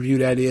whatever pay-per-view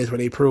that is where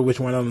they prove which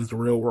one of them is the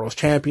real world's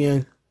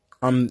champion.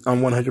 I'm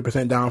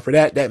 100% down for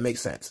that. That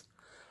makes sense.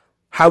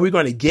 How we're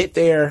going to get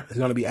there is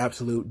going to be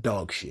absolute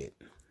dog shit.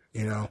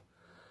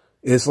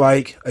 It's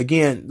like,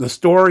 again, the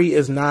story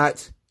is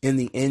not in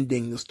the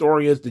ending. The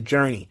story is the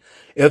journey.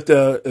 If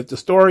the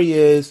story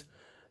is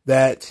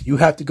that you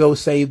have to go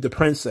save the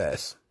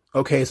princess,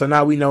 okay, so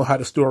now we know how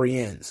the story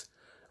ends.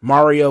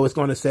 Mario is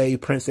going to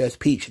save Princess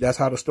Peach. That's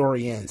how the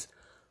story ends.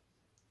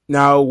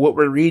 Now, what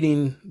we're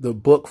reading the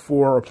book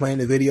for or playing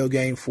the video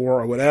game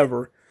for or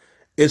whatever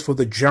is for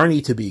the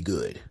journey to be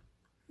good.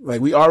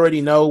 Like, we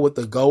already know what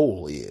the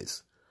goal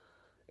is.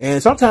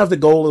 And sometimes the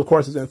goal, of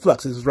course, is in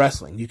flux. It's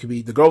wrestling.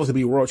 The goal is to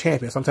be world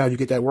champion. Sometimes you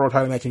get that world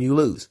title match and you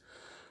lose.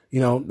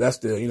 That's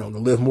the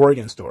Liv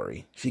Morgan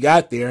story. She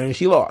got there and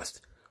she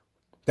lost.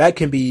 That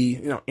can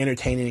be,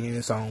 entertaining in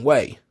its own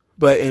way.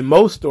 But in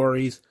most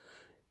stories,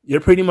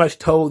 you're pretty much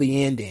told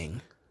the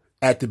ending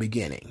at the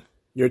beginning.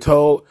 You're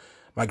told,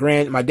 my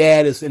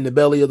dad is in the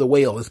belly of the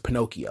whale, is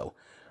Pinocchio.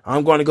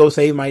 I'm going to go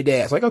save my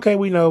dad. It's like, okay,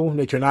 we know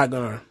that you're not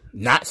going to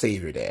not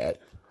save your dad.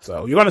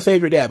 So you're going to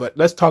save your dad, but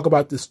let's talk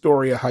about the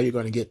story of how you're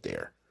going to get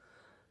there.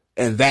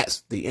 And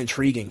that's the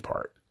intriguing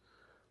part.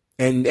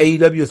 And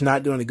AEW is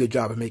not doing a good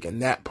job of making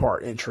that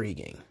part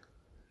intriguing.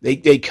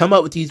 They come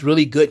up with these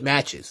really good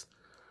matches,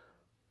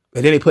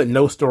 but then they put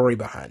no story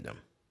behind them.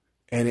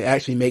 And it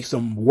actually makes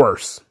them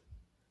worse.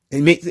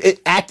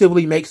 It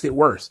actively makes it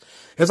worse.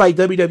 It's like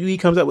WWE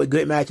comes up with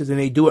good matches and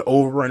they do it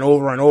over and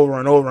over and over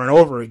and over and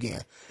over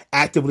again,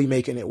 actively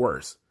making it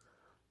worse.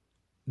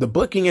 The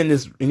booking in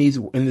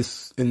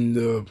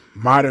the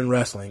modern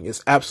wrestling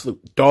is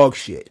absolute dog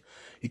shit.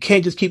 You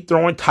can't just keep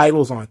throwing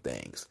titles on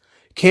things.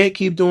 You can't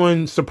keep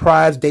doing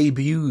surprise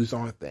debuts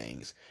on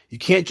things. You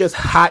can't just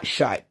hot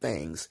shot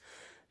things.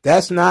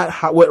 That's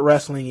not what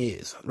wrestling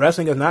is.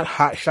 Wrestling is not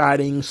hot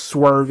shotting,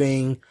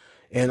 swerving,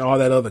 and all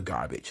that other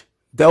garbage.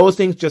 Those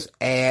things just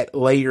add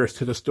layers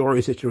to the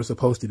stories that you're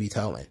supposed to be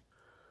telling.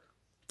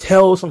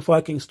 Tell some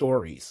fucking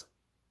stories.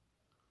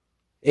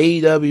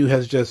 AEW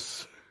has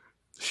just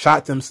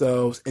shot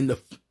themselves in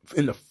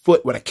the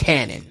foot with a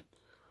cannon.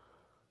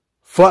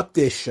 Fuck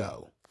this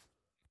show.